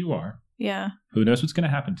know who you are. Yeah. Who knows what's going to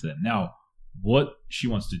happen to them? Now, what she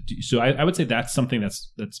wants to do. So I would say that's something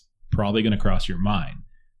that's probably going to cross your mind.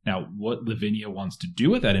 Now, what Lavinia wants to do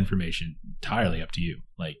with that information, entirely up to you.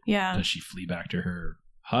 Does she flee back to her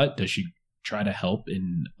hut? Does she try to help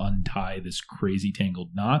and untie this crazy tangled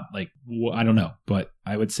knot? I don't know. But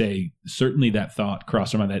I would say certainly that thought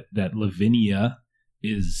crossed her mind that Lavinia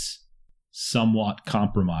is somewhat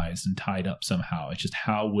compromised and tied up somehow. It's just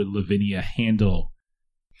how would Lavinia handle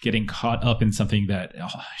getting caught up in something that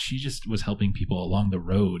she just was helping people along the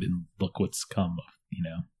road and look what's come,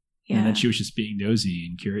 Yeah. And then she was just being nosy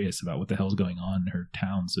and curious about what the hell's going on in her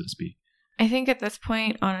town, so to speak. I think at this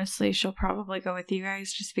point, honestly, she'll probably go with you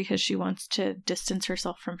guys just because she wants to distance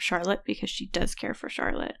herself from Charlotte because she does care for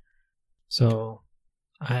Charlotte. So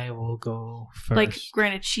I will go first.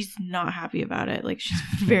 Granted, she's not happy about it. She's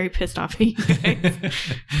very pissed off at you guys.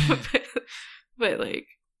 but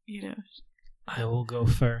I will go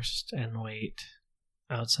first and wait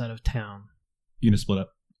outside of town. You're going to split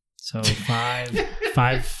up. So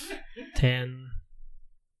 10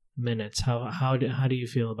 minutes. How do you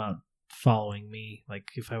feel about following me?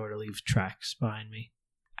 If I were to leave tracks behind me?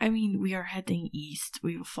 I mean, we are heading east.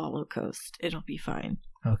 We will follow coast. It'll be fine.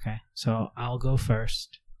 Okay, so I'll go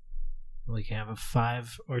first. We can have a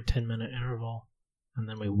 5 or 10 minute interval, and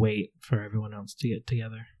then we wait for everyone else to get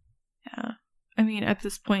together. Yeah. I mean, at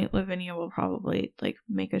this point, Lavinia will probably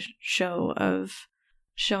make a show of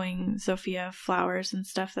showing Sophia flowers and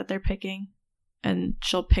stuff that they're picking, and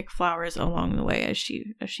she'll pick flowers along the way as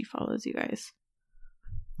she follows you guys.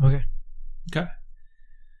 Okay.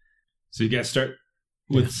 So you guys start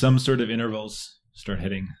with some sort of intervals, start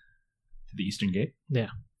heading to the eastern gate? Yeah.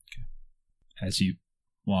 Okay. As you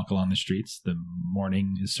walk along the streets, the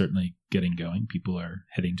morning is certainly getting going. People are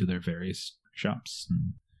heading to their various shops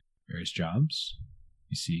and various jobs.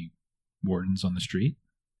 You see wardens on the street.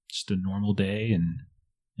 Just a normal day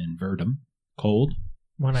in Verdum. Cold,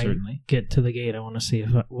 when certainly. I get to the gate, I want to see if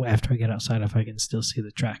after I get outside, if I can still see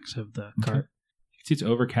the tracks of the cart. You can see it's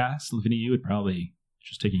overcast. Lavinia, you would probably,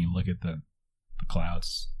 just taking a look at the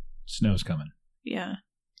clouds, snow's coming. Yeah.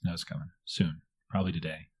 Snow's coming soon, probably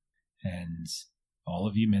today. And all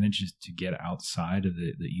of you manage to get outside of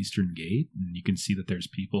the eastern gate, and you can see that there's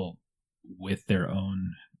people with their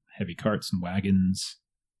own heavy carts and wagons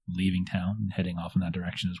leaving town and heading off in that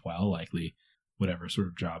direction as well, likely whatever sort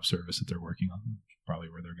of job service that they're working on, probably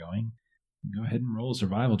where they're going. Go ahead and roll a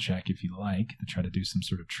survival check if you like to try to do some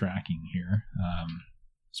sort of tracking here.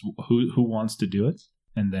 So who wants to do it?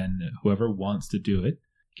 And then whoever wants to do it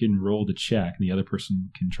can roll the check, and the other person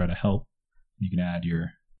can try to help. You can add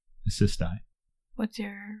your assist die. What's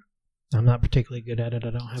your... I'm not particularly good at it. I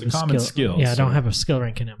don't have it's a common skill. Yeah, I don't have a skill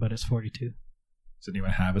rank in it, but it's 42. Does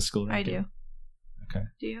anyone have a skill rank? I do. Okay.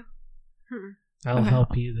 Do you? I'll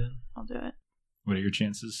help you then. I'll do it. What are your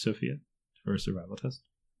chances, Sophia, for a survival test?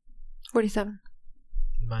 47.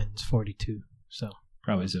 Mine's 42, so.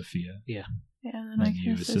 Probably Sophia. Yeah. Yeah, then I And can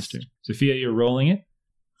you assist. assist her. Sophia, you're rolling it.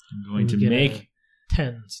 I'm going We to get make a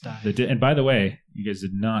 10 die. and by the way, you guys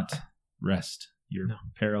did not rest. Your No.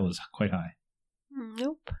 peril is quite high,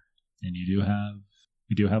 Nope. and you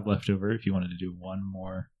do have leftover if you wanted to do one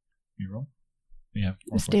more reroll. We have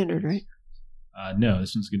The standard, right? No,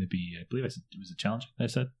 this one's going to be. I believe I said it was a challenge. I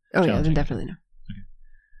said. Oh, yeah, Challenging. then definitely no. Okay.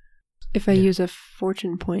 If I use a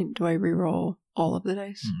fortune point, do I reroll all of the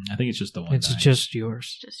dice? I think it's just the one. It's die. just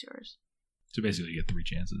yours. Just yours. So basically, you get 3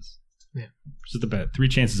 chances. Yeah. So the bet 3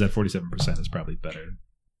 chances at 47% is probably better.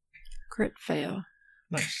 Crit fail.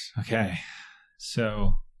 Nice. Okay.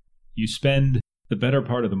 So you spend the better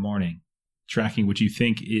part of the morning tracking what you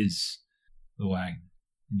think is the wagon,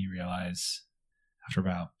 and you realize after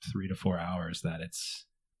about 3 to 4 hours that it's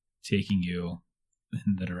taking you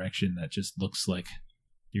in the direction that just looks like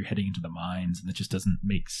you're heading into the mines, and it just doesn't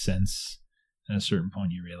make sense. At a certain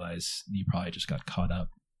point, you realize you probably just got caught up,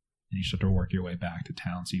 and you start to work your way back to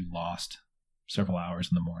town. So you lost several hours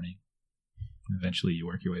in the morning. And eventually, you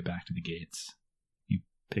work your way back to the gates. You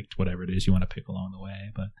picked whatever it is you want to pick along the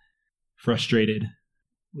way, but frustrated.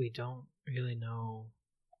 We don't really know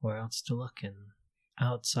where else to look, and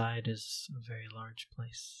outside is a very large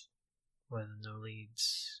place where the no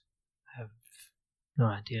leads have no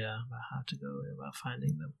idea about how to go about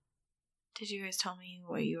finding them. Did you guys tell me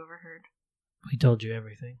what you overheard? We told you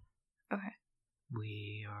everything. Okay.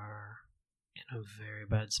 We are in a very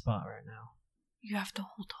bad spot right now. You have to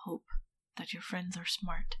hold hope that your friends are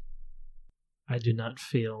smart. I do not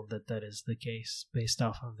feel that that is the case based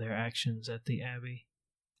off of their actions at the Abbey.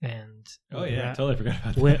 And totally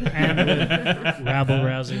forgot about and rabble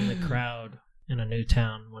rousing the crowd in a new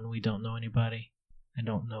town when we don't know anybody. I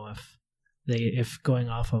don't know if going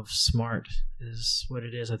off of smart is what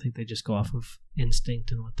it is. I think they just go off of instinct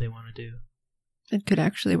and what they want to do. It could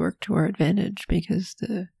actually work to our advantage because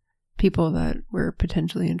the people that we're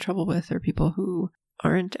potentially in trouble with are people who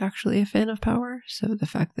aren't actually a fan of power. So the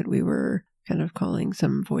fact that we were kind of calling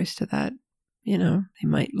some voice to that, they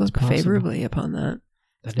might look possible. favorably upon that.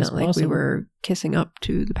 That It's is not like possible. we were kissing up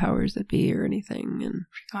to the powers that be or anything. And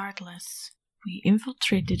Regardless, we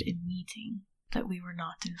infiltrated a meeting that we were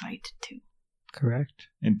not invited to. Correct.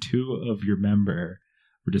 And 2 of your member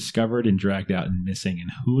were discovered and dragged out and missing,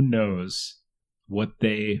 and who knows what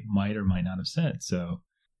they might or might not have said. So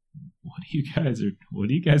what are you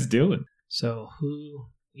guys doing? So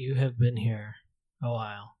you have been here a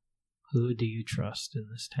while. Who do you trust in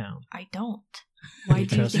this town? I don't. Why You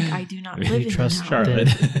do you trust- think I do not you live in trust the town? Charlotte.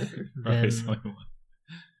 Then- Probably the only one.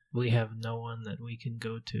 We have no one that we can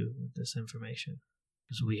go to with this information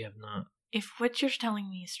because we have not. If what you're telling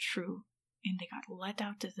me is true, and they got let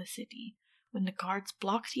out of the city when the guards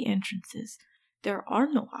blocked the entrances, there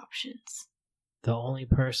are no options. The only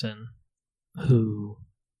person who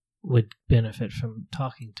would benefit from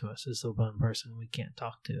talking to us is the one person we can't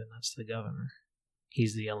talk to, and that's the governor.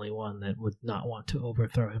 He's the only one that would not want to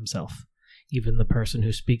overthrow himself. Even the person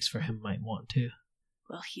who speaks for him might want to.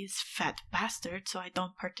 Well, he's a fat bastard, so I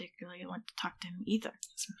don't particularly want to talk to him either.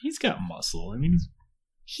 He's got muscle. I mean,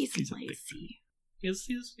 He's He's a big lazy.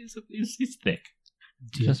 he's thick.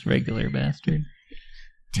 Just regular bastard.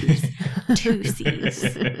 Two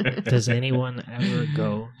C's. Does anyone ever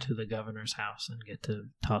go to the governor's house and get to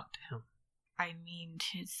talk to him? I mean,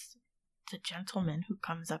 the gentleman who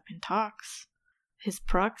comes up and talks. His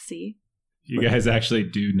proxy. You guys actually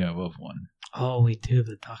do know of one. Oh, we do,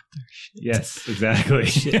 the doctor. Shit. Yes, exactly.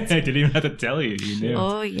 I didn't even have to tell you. You knew.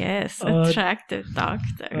 Oh, yes. Uh, Attractive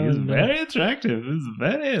doctor. He's no. very attractive. He's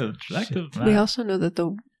very attractive. Shit. man. we also know that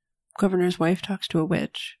the governor's wife talks to a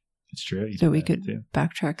witch. It's true. you So know we that, could too.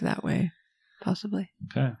 backtrack that way, possibly.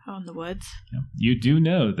 Okay. Out in the woods. Yeah. You do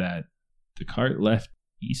know that the cart left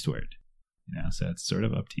eastward. So it's sort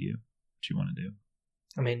of up to you what you want to do.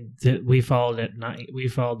 I mean, we followed it. We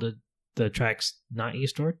followed the tracks not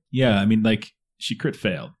eastward. Yeah, I mean, like she crit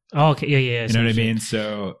failed. Oh, okay, yeah. You know what I mean?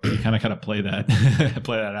 So you kind of play that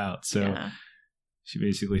play that out. So Yeah. she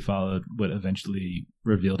basically followed what eventually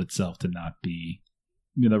revealed itself to not be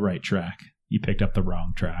the right track. You picked up the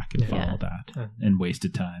wrong track and Yeah. followed that and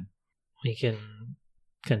wasted time. We can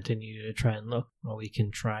continue to try and look, or we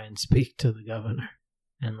can try and speak to the governor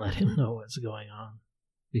and let him know what's going on.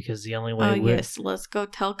 Because the only way Oh, yes. Let's go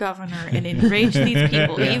tell governor and enrage these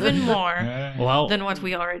people even more well, than what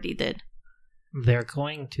we already did. they're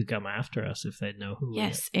going to come after us if they know who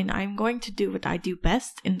Yes, and I'm going to do what I do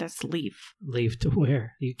best, and that's leave. Leave to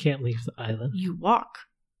where? You can't leave the island. You walk.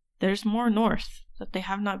 There's more north that they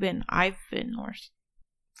have not been. I've been north.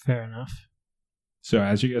 Fair enough. So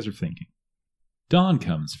as you guys are thinking, dawn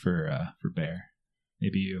comes for Bear.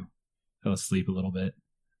 Maybe you fell asleep a little bit.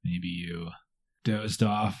 Maybe you dozed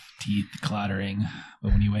off, teeth clattering,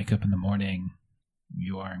 but when you wake up in the morning,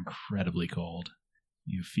 you are incredibly cold.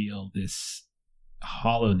 You feel this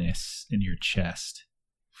hollowness in your chest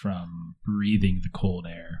from breathing the cold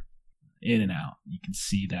air in and out. You can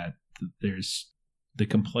see that there's the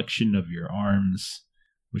complexion of your arms,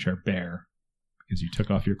 which are bare because you took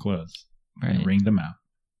off your clothes and wringed them out.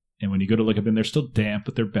 And when you go to look at them, they're still damp,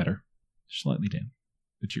 but they're better. They're slightly damp.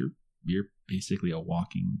 But you're basically a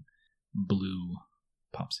walking blue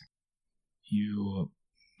popsicle. You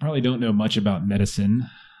probably don't know much about medicine,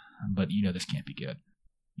 but you know this can't be good.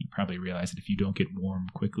 You probably realize that if you don't get warm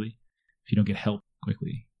quickly, if you don't get help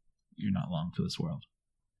quickly, you're not long for this world.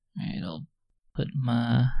 Alright, I'll put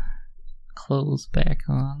my clothes back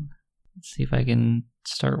on. See if I can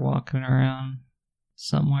start walking around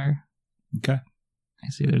somewhere. Okay. I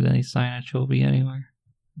see if there's any sign of Chovy anywhere.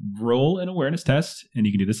 Roll an awareness test, and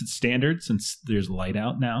you can do this at standard since there's light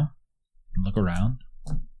out now. You can look around.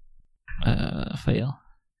 Fail.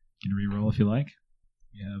 You can re-roll if you like.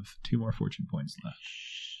 You have 2 more fortune points left.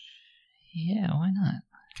 Yeah, why not?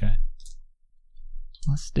 Okay.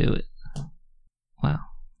 Let's do it. Wow.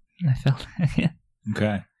 I felt that.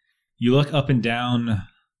 Okay. You look up and down the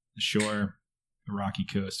shore, the rocky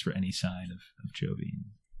coast, for any sign of Chovy.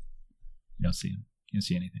 You don't see him. You don't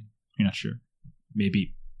see anything. You're not sure.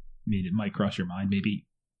 Maybe it might cross your mind. Maybe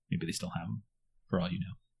they still have him, for all you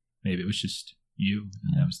know. Maybe it was just you,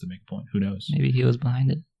 and that was the big point. Who knows? Maybe he was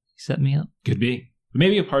behind it. He set me up. Could be. But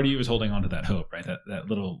maybe a part of you was holding on to that hope, right? That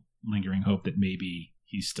little lingering hope that maybe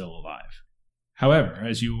he's still alive. However,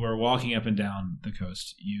 as you are walking up and down the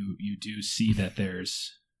coast, you do see that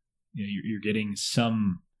there's, you're getting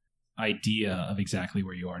some idea of exactly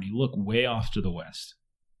where you are. And you look way off to the west.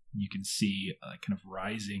 You can see kind of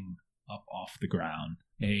rising up off the ground,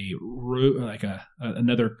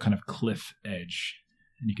 another kind of cliff edge.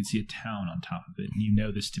 And you can see a town on top of it. And you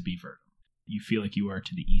know this to be Verdum. You feel like you are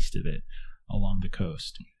to the east of it along the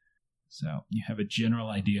coast. So you have a general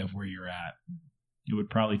idea of where you're at. It would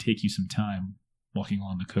probably take you some time walking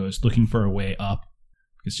along the coast, looking for a way up,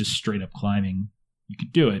 because just straight up climbing, you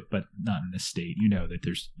could do it, but not in this state. You know that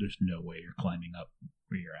there's no way you're climbing up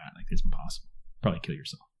where you're at. Like, it's impossible. Probably kill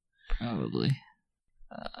yourself. Probably.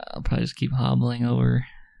 I'll probably just keep hobbling over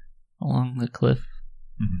along the cliff.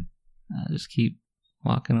 Mm-hmm. Just keep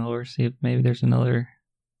walking over, see if maybe there's another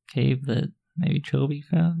cave that maybe Chovy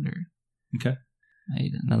found, or okay,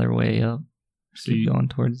 maybe another way up. So keep going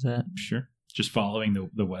towards that. Sure. Just following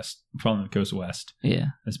the west, following the coast west. Yeah.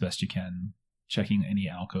 As best you can. Checking any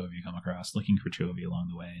alcove you come across, looking for Chovy along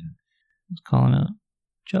the way, and just calling out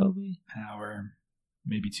Chovy. Hour,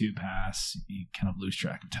 maybe 2 pass. You kind of lose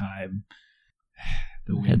track of time.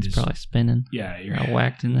 The head's probably spinning. Yeah, you're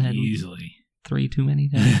whacked in the head easily 3 too many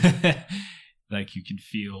times. Like, you can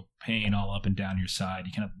feel pain all up and down your side.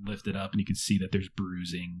 You kind of lift it up, and you can see that there's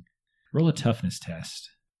bruising. Roll a toughness test.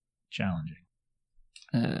 Challenging.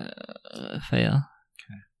 Fail.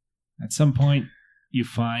 Okay. At some point, you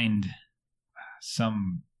find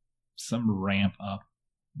some ramp up.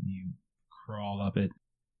 You crawl up it.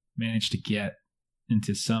 Manage to get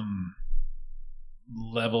into some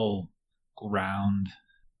level ground,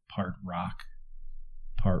 part rock,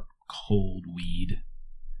 part cold weed.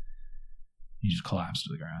 You just collapse to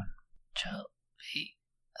the ground. Chovy.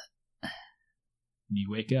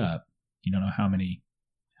 You wake up. You don't know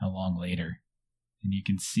how long later. And you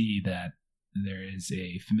can see that there is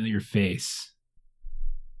a familiar face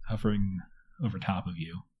hovering over top of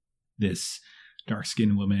you. This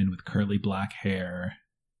dark-skinned woman with curly black hair,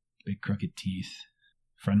 big crooked teeth,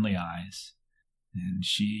 friendly eyes. And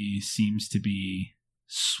she seems to be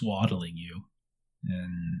swaddling you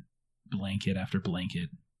in blanket after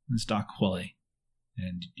blanket. It's Quilly,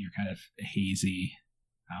 and you're kind of hazy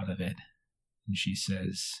out of it. And she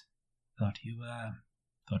says, Thought you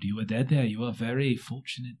were dead there. You are very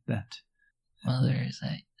fortunate that... Mother, is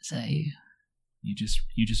that you? You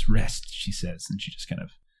just rest, she says, and she just kind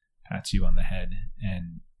of pats you on the head,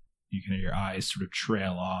 and your eyes sort of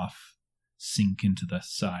trail off, sink into the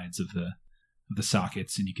sides of the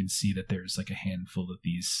sockets, and you can see that there's like a handful of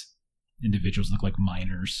these individuals, look like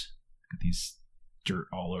miners, got these dirt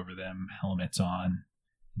all over them, helmets on,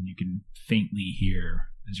 and you can faintly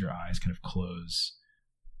hear as your eyes kind of close,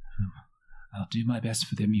 I'll do my best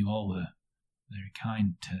for them. You all were very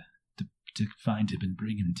kind to find him and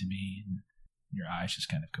bring him to me. And your eyes just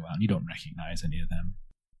kind of go out, and you don't recognize any of them.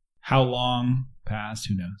 How long passed?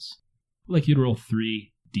 Who knows? Like, you'd roll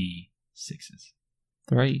 3d6s.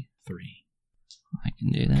 3. I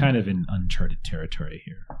can do that. Kind of in uncharted territory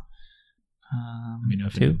here. Let me know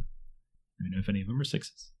if 2. Let me know if any of them are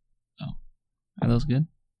 6s. Oh, are those good?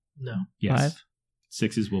 No. Yes. 5.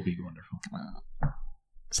 6s will be wonderful. Come on.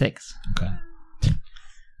 6. Okay.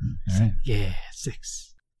 All right. Yeah,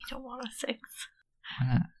 6. You don't want a 6. Why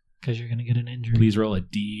not? Because you're going to get an injury. Please roll a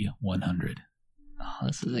D100. Oh,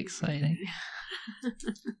 this is exciting.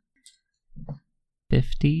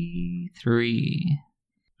 53.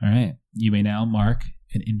 All right. You may now mark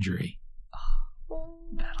an injury.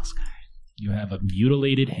 Battle scars. You have a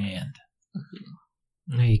mutilated hand.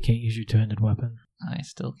 No, you can't use your two-handed weapon. I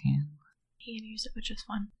still can. He can use it, which is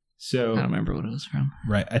fun. So I don't remember what it was from.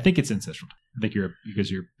 right, I think it's ancestral. I think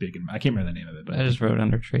because you're big and I can't remember the name of it, but I just wrote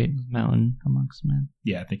under trade mountain amongst men.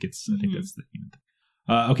 yeah, I think that's the human thing.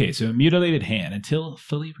 Okay, so mutilated hand. Until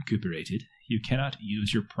fully recuperated, you cannot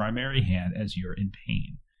use your primary hand as you're in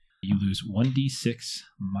pain. You lose 1d6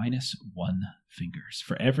 minus 1 fingers.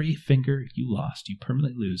 For every finger you lost, you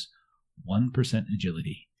permanently lose 1%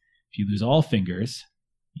 agility. If you lose all fingers,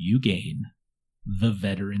 you gain the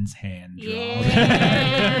veteran's hand drawback.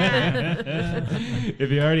 If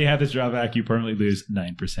you already have this drawback, you permanently lose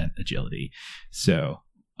 9% agility. So,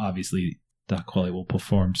 obviously, Doc Quali will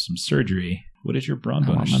perform some surgery. What is your brawn I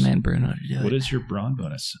want bonus? my man Bruno to do What it. is your brawn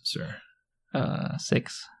bonus, sir?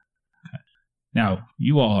 6. Now,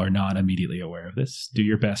 you all are not immediately aware of this. Do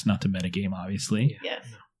your best not to metagame, obviously. Yes.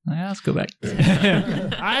 Yeah, let's go back.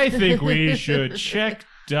 I think we should check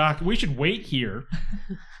Doc. We should wait here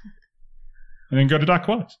and then go to Doc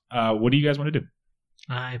Quali. What do you guys want to do?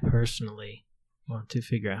 I personally want to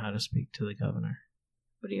figure out how to speak to the governor.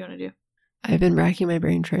 What do you want to do? I've been racking my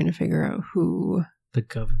brain trying to figure out who. The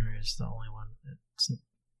governor is the only one that's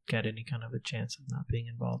got any kind of a chance of not being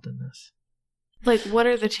involved in this. Like, what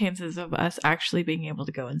are the chances of us actually being able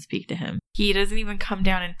to go and speak to him? He doesn't even come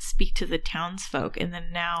down and speak to the townsfolk. And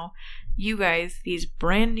then now, you guys, these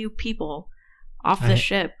brand new people off the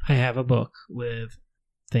ship. I have a book with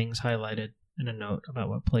things highlighted and a note about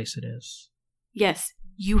what place it is. Yes,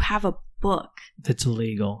 you have a book. That's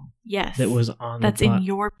illegal. Yes. That was on That's the in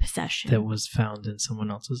your possession. that was found in someone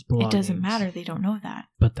else's belongings. It doesn't matter. They don't know that.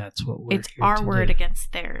 But that's what we're It's here our to word do.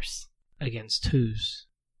 against theirs. Against whose?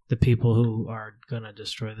 The people who are gonna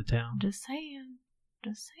destroy the town. Just saying.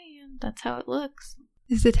 Just saying. That's how it looks.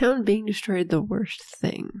 Is the town being destroyed the worst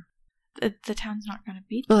thing? The town's not going to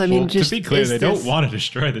be. Well, I mean, Well, just to be clear, is they this- don't want to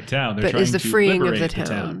destroy the town. They're But trying is the to freeing of liberate the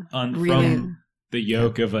town really from the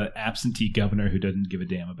yoke of an absentee governor who doesn't give a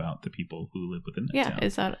damn about the people who live within the town.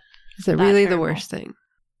 Is that Is it that really the terrible? worst thing?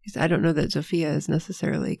 Because I don't know that Zofia is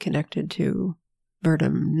necessarily connected to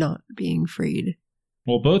Verdum not being freed.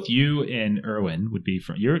 Well, both you and Erwin would be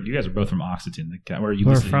from. You guys are both from Oxygen, where you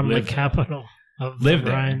We're basically from the live. capital of Live the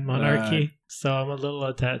there. Rhine monarchy, so I'm a little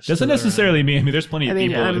attached. Doesn't to the necessarily mean. I mean, there's plenty of I mean,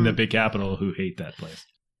 people in I'm- the big capital who hate that place.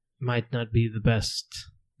 might not be the best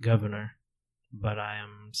governor, but I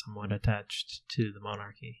am somewhat attached to the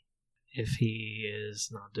monarchy. If he is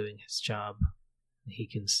not doing his job, he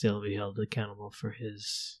can still be held accountable for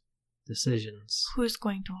his decisions. Who's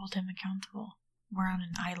going to hold him accountable? We're on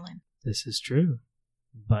an island. This is true,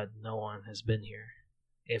 but no one has been here.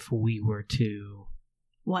 If we were to...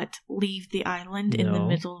 What? Leave the island in the No.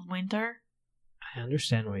 middle of winter? I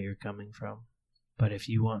understand where you're coming from, but if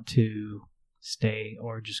you want to stay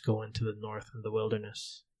or just go into the north of the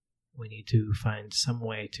wilderness, we need to find some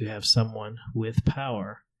way to have someone with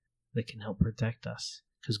power that can help protect us.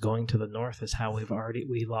 Because going to the north is how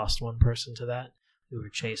we lost one person to that. We were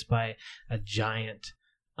chased by a giant,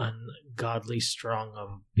 ungodly strong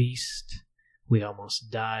of beast. We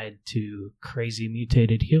almost died to crazy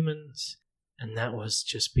mutated humans, and that was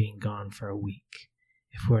just being gone for a week.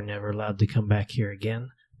 If we're never allowed to come back here again,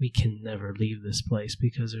 we can never leave this place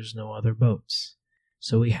because there's no other boats.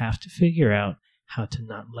 So we have to figure out how to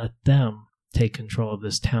not let them take control of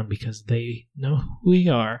this town because they know who we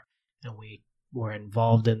are and we were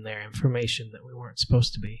involved in their information that we weren't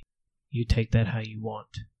supposed to be. You take that how you want,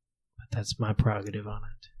 but that's my prerogative on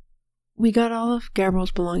it. We got all of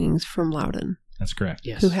Gabriel's belongings from Loudon, That's correct.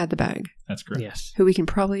 Yes. who had the bag, That's correct. Yes. who we can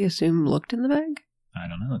probably assume looked in the bag. I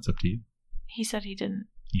don't know. That's up to you. He said he didn't,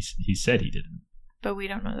 He said he didn't. but we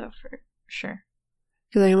don't know that for sure.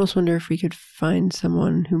 Because I almost wonder if we could find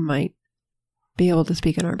someone who might be able to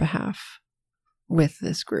speak on our behalf with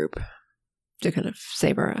this group to kind of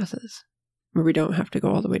save our asses. Where we don't have to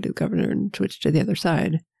go all the way to the governor and switch to the other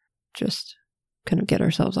side. Just kind of get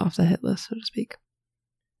ourselves off the hit list, so to speak.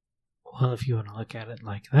 Well, if you want to look at it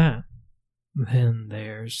like that, then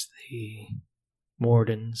there's the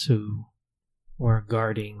wardens who were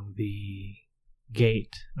guarding the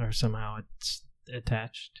gate, or somehow it's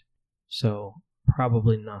attached. So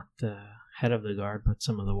probably not the head of the guard, but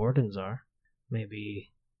some of the wardens are.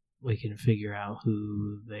 Maybe we can figure out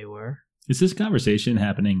who they were. Is this conversation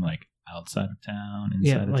happening like outside of town,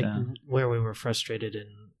 inside of like town? where we were frustrated in.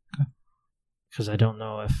 Because I don't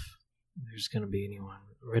know if there's going to be anyone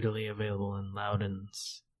readily available in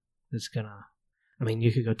Loudon's that's going to... I mean,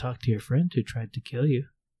 you could go talk to your friend who tried to kill you.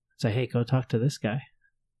 Say, hey, go talk to this guy.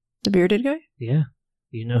 The bearded guy? Yeah.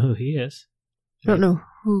 You know who he is. I don't know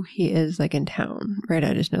who he is, like, in town, right?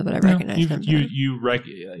 I just know that I recognize him.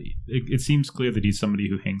 It seems clear that he's somebody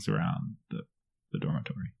who hangs around the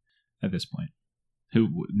dormitory at this point.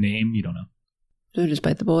 Who, name, you don't know. So just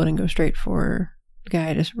bite the bullet and go straight for the guy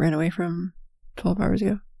I just ran away from 12 hours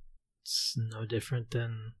ago? It's no different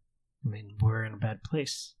than... I mean, we're in a bad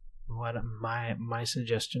place. What my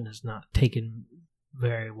suggestion is not taken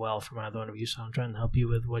very well from either one of you, so I'm trying to help you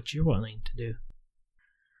with what you're willing to do.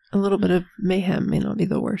 A little bit of mayhem may not be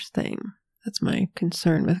the worst thing. That's my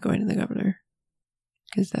concern with going to the governor.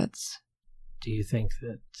 Because that's... Do you think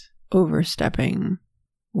that... overstepping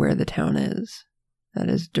where the town is. That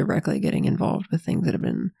is directly getting involved with things that have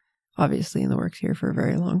been obviously in the works here for a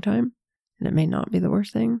very long time. And it may not be the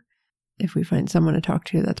worst thing. If we find someone to talk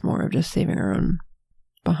to, that's more of just saving our own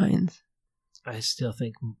behinds. I still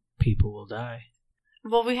think people will die.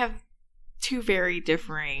 Well, we have two very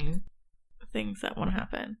differing things that want to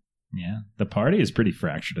happen. Yeah, the party is pretty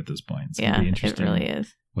fractured at this point. It's going to be interesting. It really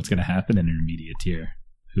is. What's going to happen in intermediate tier?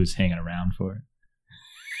 Who's hanging around for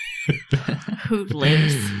it? Who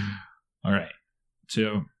lives? All right.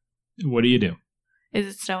 So, what do you do? Is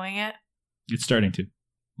it snowing yet? It's starting to. A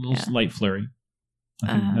little slight flurry.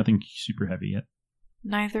 Nothing super heavy yet.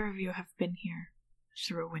 Neither of you have been here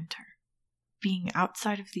through a winter. Being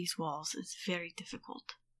outside of these walls is very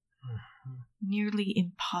difficult. Mm-hmm. Nearly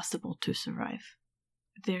impossible to survive.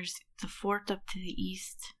 There's the fort up to the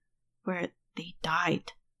east where they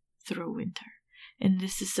died through winter. And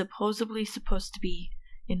this is supposedly supposed to be,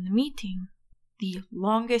 in the meeting, the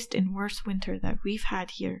longest and worst winter that we've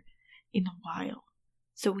had here in a while.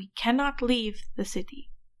 So we cannot leave the city.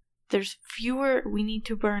 We need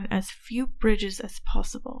to burn as few bridges as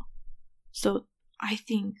possible. So I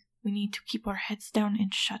think we need to keep our heads down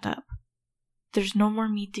and shut up. There's no more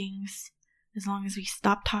meetings. As long as we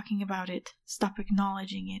stop talking about it, stop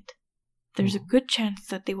acknowledging it, there's a good chance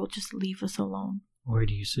that they will just leave us alone. Where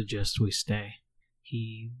do you suggest we stay?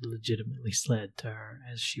 He legitimately slid to her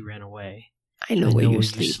as she ran away. I know where you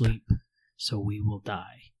sleep. So we will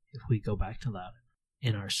die if we go back to Loudon.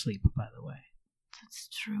 In our sleep, by the way. That's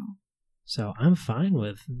true. So I'm fine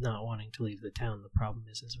with not wanting to leave the town. The problem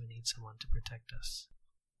is we need someone to protect us.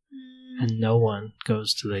 And no one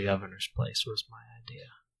goes to the governor's place was my idea.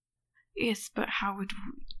 Yes, but how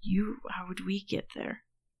would we get there?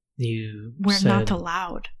 We're not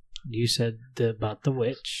allowed. You said about the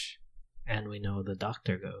witch, and we know the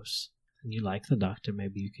doctor goes. And you like the doctor,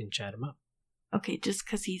 maybe you can chat him up. Okay, just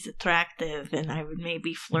because he's attractive and I would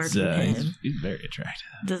maybe flirt with him. He's very attractive.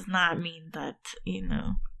 Does not mean that,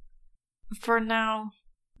 For now,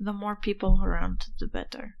 the more people around, the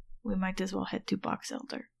better. We might as well head to Box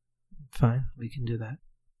Elder. Fine, we can do that.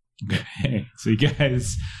 Okay, so you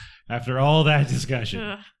guys, after all that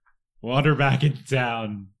discussion, wander back into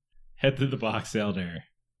town, head to the Box Elder,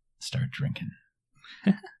 start drinking.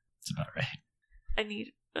 That's about right. I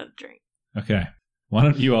need a drink. Okay, why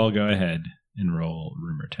don't you all go ahead and roll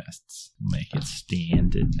rumor tests. We'll make it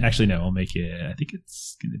standard. Actually, no, I'll make it, I think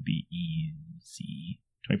it's going to be easy.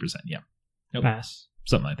 20%, yeah. Nope. Pass.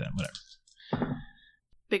 Something like that, whatever.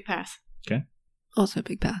 Big pass. Okay. Also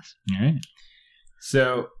big pass. All right.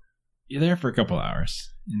 So, you're there for a couple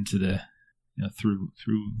hours into the, through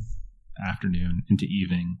afternoon, into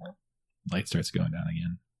evening. Light starts going down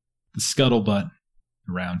again. The scuttlebutt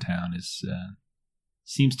around town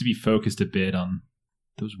seems to be focused a bit on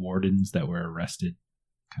those wardens that were arrested,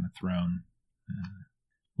 kind of thrown.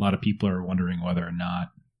 A lot of people are wondering whether or not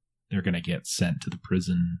they're going to get sent to the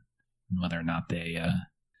prison, and whether or not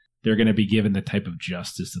they're going to be given the type of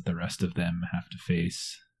justice that the rest of them have to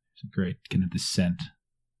face. It's a great kind of dissent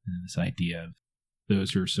in this idea of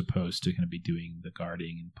those who are supposed to kind of be doing the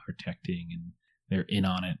guarding and protecting, and they're in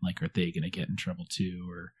on it. Like, are they going to get in trouble too,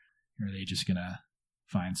 or are they just going to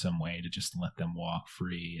find some way to just let them walk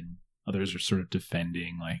free? And others are sort of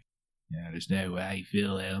defending, like, there's no way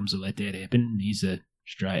Phil Helms will let that happen. He's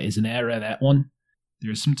an error, that one.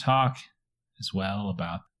 There's some talk as well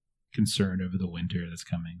about concern over the winter that's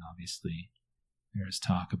coming, obviously. There's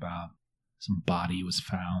talk about some body was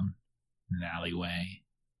found in an alleyway,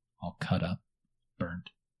 all cut up, burnt.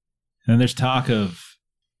 And then there's talk of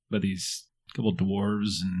these couple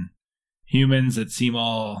dwarves and humans that seem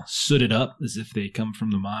all sooted up as if they come from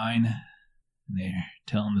the mine. And they're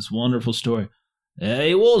telling this wonderful story.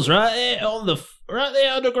 He was right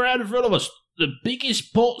there underground in front of us. the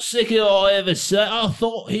biggest pot sicker I ever saw. I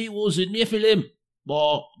thought he was a Nephilim.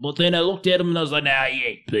 But then I looked at him and I was like, nah, he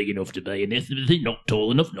ain't big enough to be a Nephilim. Not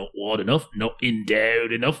tall enough, not wide enough, not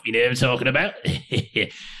endowed enough. You know what I'm talking about?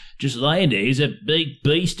 Just laying there. He's a big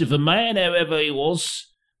beast of a man, however he was.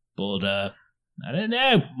 But, I don't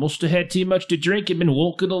know. Must have had too much to drink and been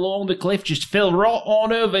walking along the cliff. Just fell right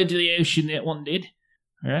on over into the ocean, that one did.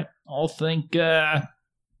 All right. I think, by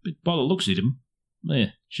the looks of him,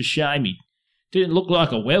 yeah, it's a shame he didn't look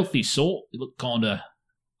like a wealthy sort. He looked kind of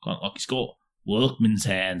like he's got workman's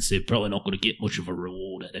hands. They're probably not going to get much of a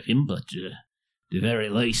reward out of him, but the very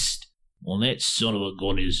least, when that son of a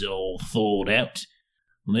gun is all thawed out,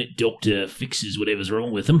 when that doctor fixes whatever's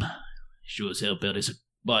wrong with him, sure as hell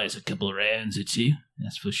buy us a couple of rounds or two,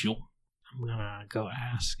 that's for sure. I'm gonna go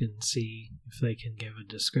ask and see if they can give a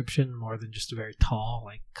description more than just a very tall,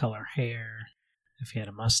 like, color hair, if he had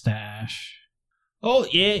a mustache. Oh,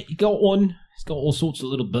 yeah, he got one. He's got all sorts of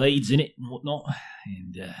little beads in it and whatnot,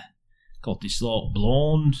 and got this, like,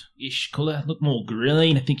 blonde-ish colour. Looked more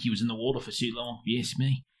green. I think he was in the water for too long, if you ask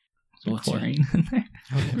me. So Chlorine in there.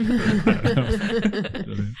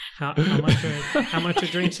 How much are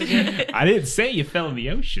drinks again? I didn't say you fell in the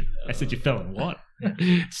ocean. I said you fell in water.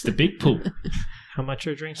 It's the big pool. How much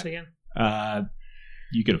are drinks again?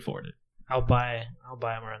 You could afford it. I'll buy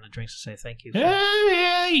him around the drinks to say thank you.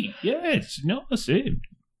 Hey, yes, no, I see him.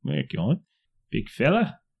 Where you going? Big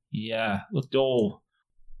fella. Yeah, looked all,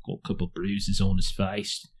 got a couple of bruises on his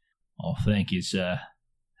face. I think his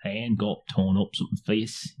hand got torn up something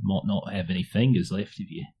fierce. He might not have any fingers left of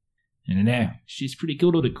you. And now, she's pretty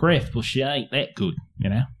good at the craft, but she ain't that good, you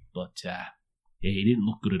know? But, yeah, he didn't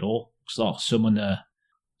look good at all. Looks like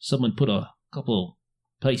someone put a couple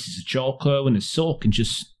of pieces of charcoal in his sock and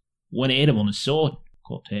just went at him on his sword.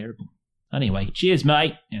 Quite terrible. Anyway, cheers,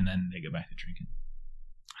 mate. And then they go back to drinking.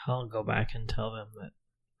 I'll go back and tell them that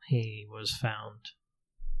he was found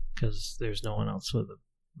because there's no one else with a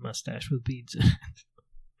mustache with beads in it.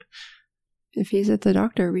 If he's at the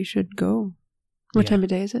doctor, we should go. What time of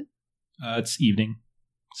day is it? It's evening,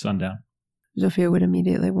 sundown. Zofia would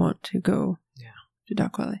immediately want to go to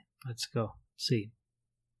Doc Valley. Let's go see.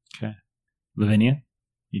 Okay. Lavinia,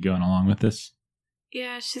 you going along with this?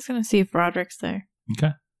 Yeah, she's gonna see if Roderick's there.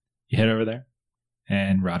 Okay. You head over there,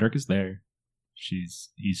 and Roderick is there. He's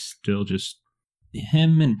still just...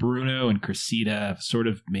 Him and Bruno and Cressida have sort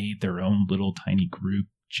of made their own little tiny group.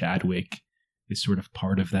 Chadwick is sort of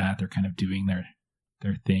part of that. They're kind of doing their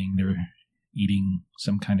thing. They're eating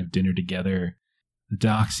some kind of dinner together. The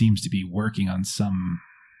doc seems to be working on some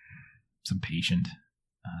patient,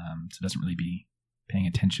 so doesn't really be paying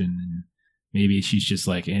attention. And maybe she's just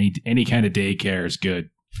like any kind of daycare is good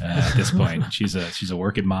at this point. She's a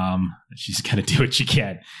working mom. She's got to do what she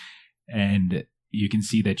can, and you can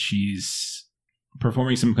see that she's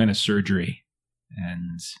performing some kind of surgery.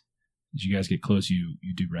 And as you guys get close, you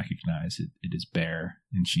do recognize it is Bear,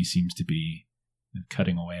 and she seems to be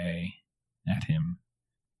cutting away at him.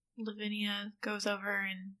 Lavinia goes over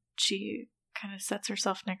and she kind of sets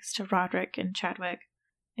herself next to Roderick and Chadwick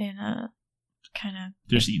in a kind of...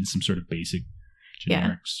 Just eating some sort of basic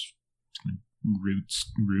generics, root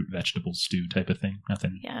vegetable stew type of thing.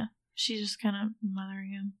 Nothing. Yeah, she's just kind of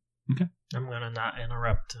mothering him. Okay. I'm going to not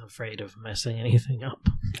interrupt, afraid of messing anything up.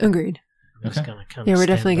 Agreed. I'm just gonna come. Yeah, we're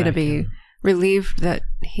definitely going to be and... relieved that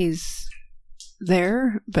he's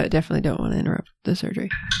there, but definitely don't want to interrupt the surgery.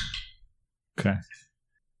 Okay.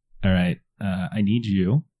 All right. I need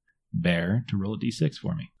you, Bear, to roll a d6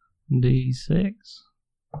 for me. D6?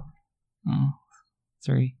 Oh,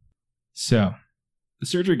 3. So, the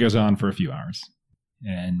surgery goes on for a few hours,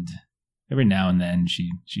 and every now and then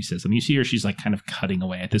she says something. You see her, she's like kind of cutting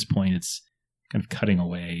away. At this point, it's kind of cutting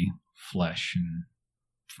away flesh and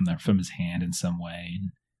from his hand in some way,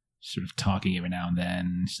 and sort of talking every now and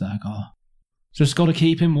then. She's like, "Oh, just got to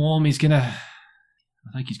keep him warm. I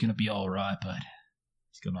think he's gonna be all right, but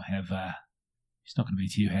he's gonna have he's not gonna be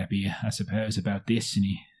too happy, I suppose, about this, and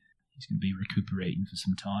he's gonna be recuperating for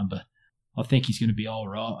some time. But I think he's gonna be all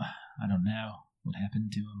right. I don't know what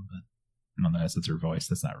happened to him, but nonetheless, that's her voice.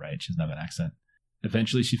 That's not right. She doesn't have an accent.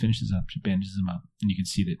 Eventually, she finishes up. She bandages him up, and you can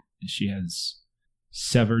see that she has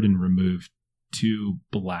severed and removed 2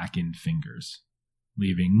 blackened fingers,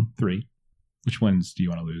 leaving 3. Which ones do you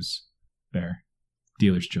want to lose, Bear?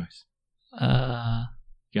 Dealer's choice.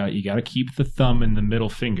 You got to keep the thumb and the middle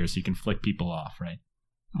finger so you can flick people off, right?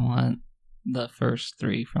 I want the first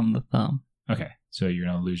 3 from the thumb. Okay, so you're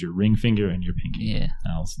going to lose your ring finger and your pinky. Yeah.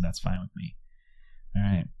 That's fine with me. All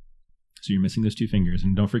right. So you're missing those 2 fingers,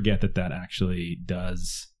 and don't forget that actually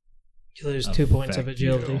does You lose 2 points of affect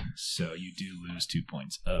agility. you. So you do lose 2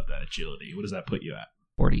 points of that agility. What does that put you at?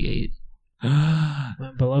 48.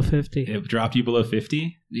 Went below 50. It dropped you below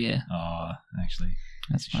 50? Yeah, Oh, actually,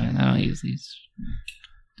 that's fine. I don't use these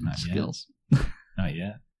not skills. yet. Not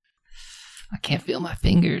yet. I can't feel my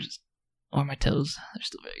fingers or my toes. They're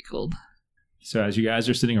still very cold. So as you guys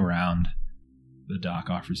are sitting around, the doc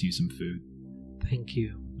offers you some food. Thank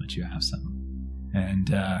you. Let you have some. And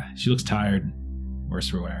she looks tired, worse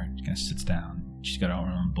for wear. She kind of sits down. She's got her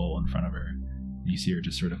own bowl in front of her. And you see her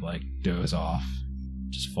just sort of like doze off,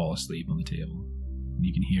 just fall asleep on the table. And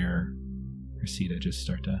you can hear Cressida just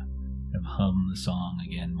start to kind of hum the song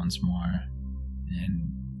again once more.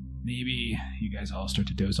 And maybe you guys all start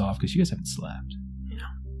to doze off because you guys haven't slept. Yeah.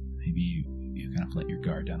 Maybe you kind of let your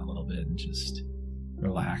guard down a little bit and just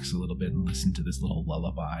relax a little bit and listen to this little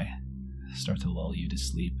lullaby start to lull you to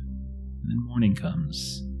sleep. And then morning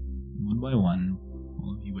comes. One by one,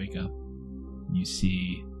 all of you wake up and you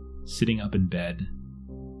see, sitting up in bed,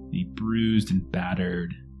 the bruised and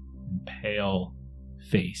battered and pale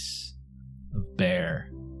face of Bear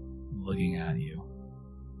looking at you.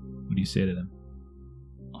 What do you say to them?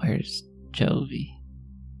 Where's Jovi?